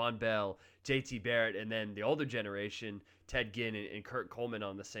Thomas, Von Bell, JT Barrett, and then the older generation, Ted Ginn and Kurt Coleman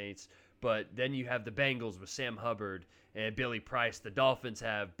on the Saints. But then you have the Bengals with Sam Hubbard and Billy Price. The Dolphins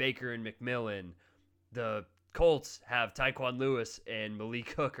have Baker and McMillan. The Colts have Tyquan Lewis and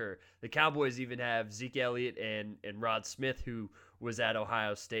Malik Hooker. The Cowboys even have Zeke Elliott and Rod Smith, who was at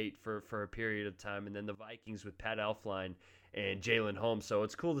Ohio State for a period of time. And then the Vikings with Pat Elflein and Jalen Holmes. So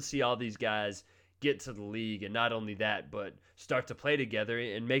it's cool to see all these guys get to the league, and not only that, but start to play together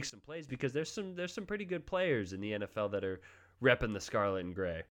and make some plays, because there's some pretty good players in the NFL that are repping the scarlet and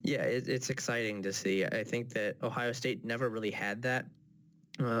gray. Yeah, it's exciting to see. I think that Ohio State never really had that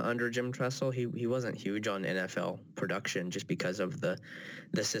under Jim Tressel. He wasn't huge on NFL production just because of the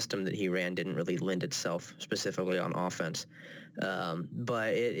system that he ran didn't really lend itself specifically on offense.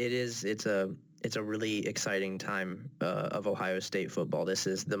 But it's a really exciting time of Ohio State football. This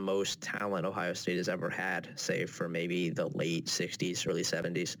is the most talent Ohio State has ever had, save for maybe the late 60s, early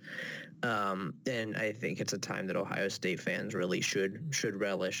 70s. And I think it's a time that Ohio State fans really should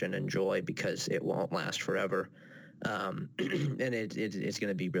relish and enjoy, because it won't last forever. And it's going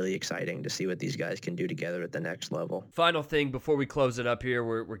to be really exciting to see what these guys can do together at the next level. Final thing before we close it up here,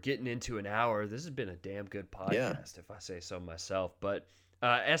 we're getting into an hour. This has been a damn good podcast, if I say so myself. But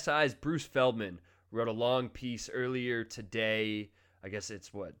SI's Bruce Feldman wrote a long piece earlier today. I guess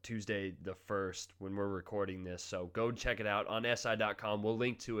it's Tuesday the 1st when we're recording this. So go check it out on SI.com. We'll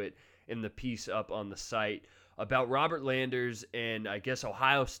link to it in the piece up on the site. about Robert Landers and I guess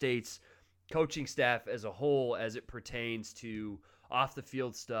Ohio State's coaching staff as a whole as it pertains to off the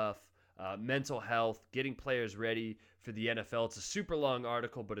field stuff, mental health, getting players ready for the NFL. It's a super long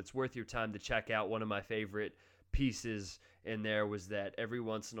article, but it's worth your time to check out. One of my favorite pieces in there was that every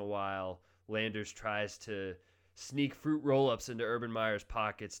once in a while, Landers tries to sneak fruit roll-ups into Urban Meyer's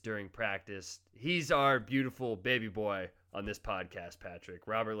pockets during practice. He's our beautiful baby boy on this podcast, Patrick.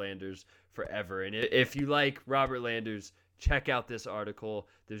 Robert Landers forever. And if you like Robert Landers, check out this article.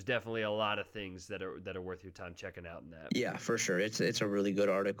 There's definitely a lot of things that are worth your time checking out in that. Yeah, for sure. It's a really good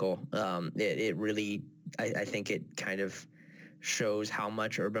article. It really, I think it kind of shows how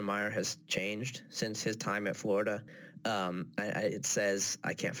much Urban Meyer has changed since his time at Florida. It says,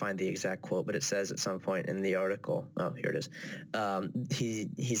 I can't find the exact quote, but it says at some point in the article, oh, here it is.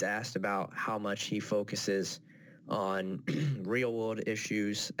 He's asked about how much he focuses on real world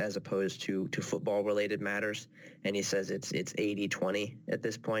issues as opposed to football related matters. And he says it's 80-20 at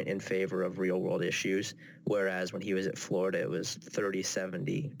this point in favor of real world issues. Whereas when he was at Florida, it was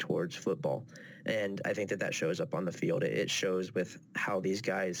 30-70 towards football. And I think that shows up on the field. It shows with how these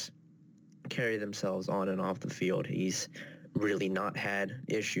guys carry themselves on and off the field. He's really not had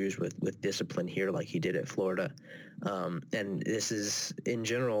issues with discipline here like he did at Florida. And this is, in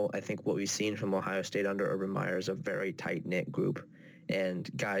general, I think what we've seen from Ohio State under Urban Meyer is a very tight-knit group and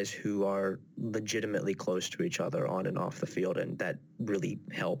guys who are legitimately close to each other on and off the field, and that really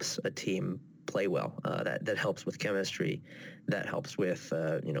helps a team play well. That helps with chemistry. That helps with,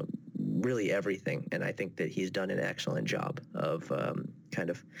 really everything. And I think that he's done an excellent job of kind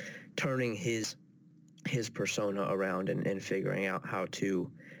of turning his persona around and figuring out how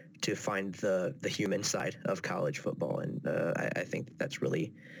to find the human side of college football. And I think that's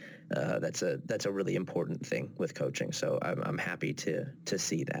really that's a really important thing with coaching. So I'm happy to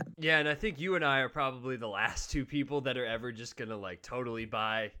see that. Yeah, and I think you and I are probably the last two people that are ever just gonna like totally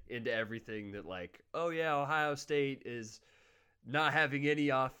buy into everything that like, oh yeah, Ohio State is not having any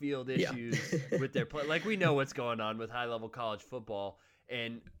off-field issues with their play. Like, we know what's going on with high-level college football.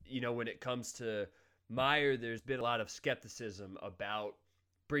 And, when it comes to Meyer, there's been a lot of skepticism about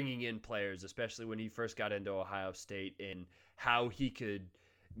bringing in players, especially when he first got into Ohio State, and how he could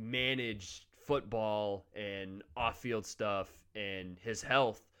manage football and off-field stuff and his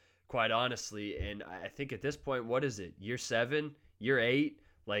health, quite honestly. And I think at this point, what is it, year 7, year 8?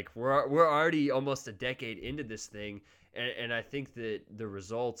 Like, we're already almost a decade into this thing. And I think that the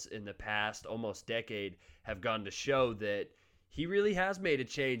results in the past almost decade have gone to show that he really has made a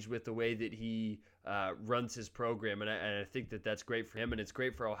change with the way that he runs his program. And I think that that's great for him. And it's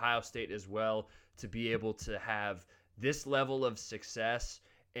great for Ohio State as well to be able to have this level of success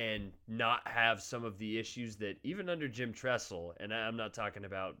and not have some of the issues that even under Jim Tressel, and I'm not talking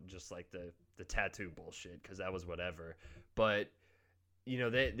about just like the tattoo bullshit, because that was whatever. But,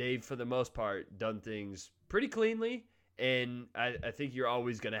 they've, for the most part, done things pretty cleanly. And I think you're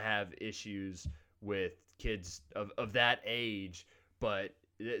always going to have issues with kids of that age, but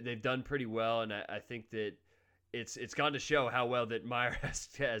they've done pretty well. And I think that it's gone to show how well that Meyer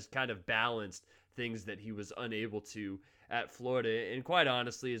has kind of balanced things that he was unable to at Florida. And quite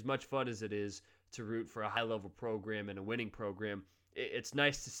honestly, as much fun as it is to root for a high-level program and a winning program, it's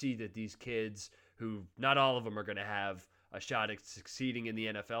nice to see that these kids, who not all of them are going to have a shot at succeeding in the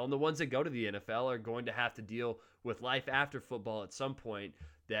NFL, and the ones that go to the NFL are going to have to deal with life after football at some point,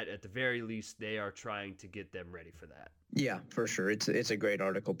 that at the very least they are trying to get them ready for that. Yeah, for sure. It's a great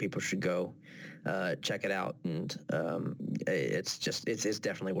article. People should go check it out, and it's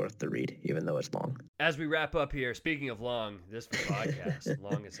definitely worth the read, even though it's long. As we wrap up here, speaking of long, this podcast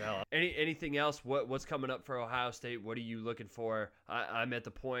long as hell. Anything else? What's coming up for Ohio State? What are you looking for? I'm at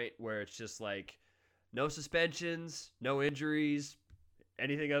the point where it's just like, no suspensions, no injuries.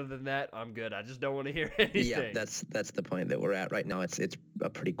 Anything other than that, I'm good. I just don't want to hear anything. Yeah, that's the point that we're at right now. It's a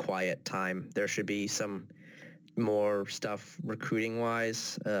pretty quiet time. There should be some more stuff recruiting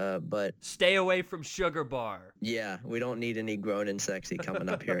wise, but stay away from Sugar Bar. Yeah, we don't need any grown and sexy coming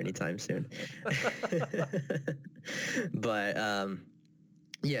up here anytime soon. But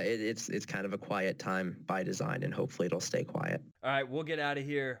yeah, it's kind of a quiet time by design, and hopefully it'll stay quiet. All right, we'll get out of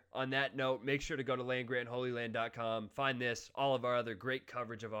here. On that note, make sure to go to landgrantholyland.com. Find this, all of our other great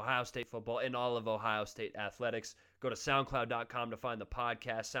coverage of Ohio State football and all of Ohio State athletics. Go to soundcloud.com to find the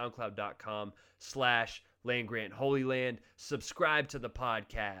podcast, soundcloud.com/LandGrantHolyland. Subscribe to the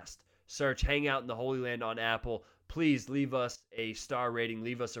podcast. Search Hang Out in the Holy Land on Apple. Please leave us a star rating.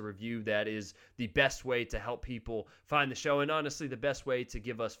 Leave us a review. That is the best way to help people find the show, and honestly, the best way to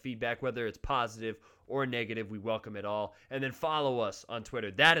give us feedback, whether it's positive or negative. We welcome it all. And then follow us on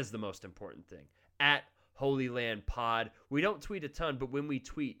Twitter. That is the most important thing. Holy Land Pod. We don't tweet a ton, but when we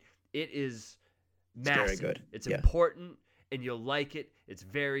tweet, it is massive. It's very good. It's Yeah. important, and you'll like it. It's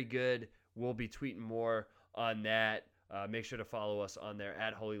very good. We'll be tweeting more on that. Make sure to follow us on there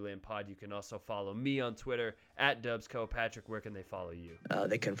at Holy Land Pod. You can also follow me on Twitter at Dubsco. Patrick, where can they follow you?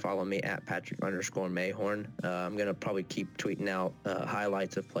 They can follow me at Patrick_Mayhorn. I'm going to probably keep tweeting out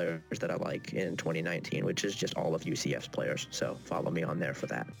highlights of players that I like in 2019, which is just all of UCF's players. So follow me on there for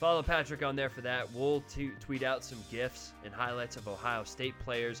that. Follow Patrick on there for that. We'll tweet out some GIFs and highlights of Ohio State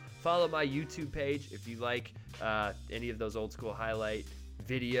players. Follow my YouTube page if you like any of those old school highlight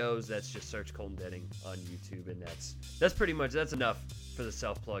videos. That's just search Colton Denning on YouTube, and that's enough for the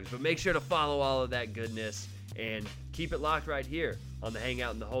self plugs. But make sure to follow all of that goodness and keep it locked right here on the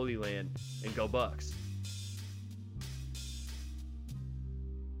Hangout in the Holy Land, and go Bucks.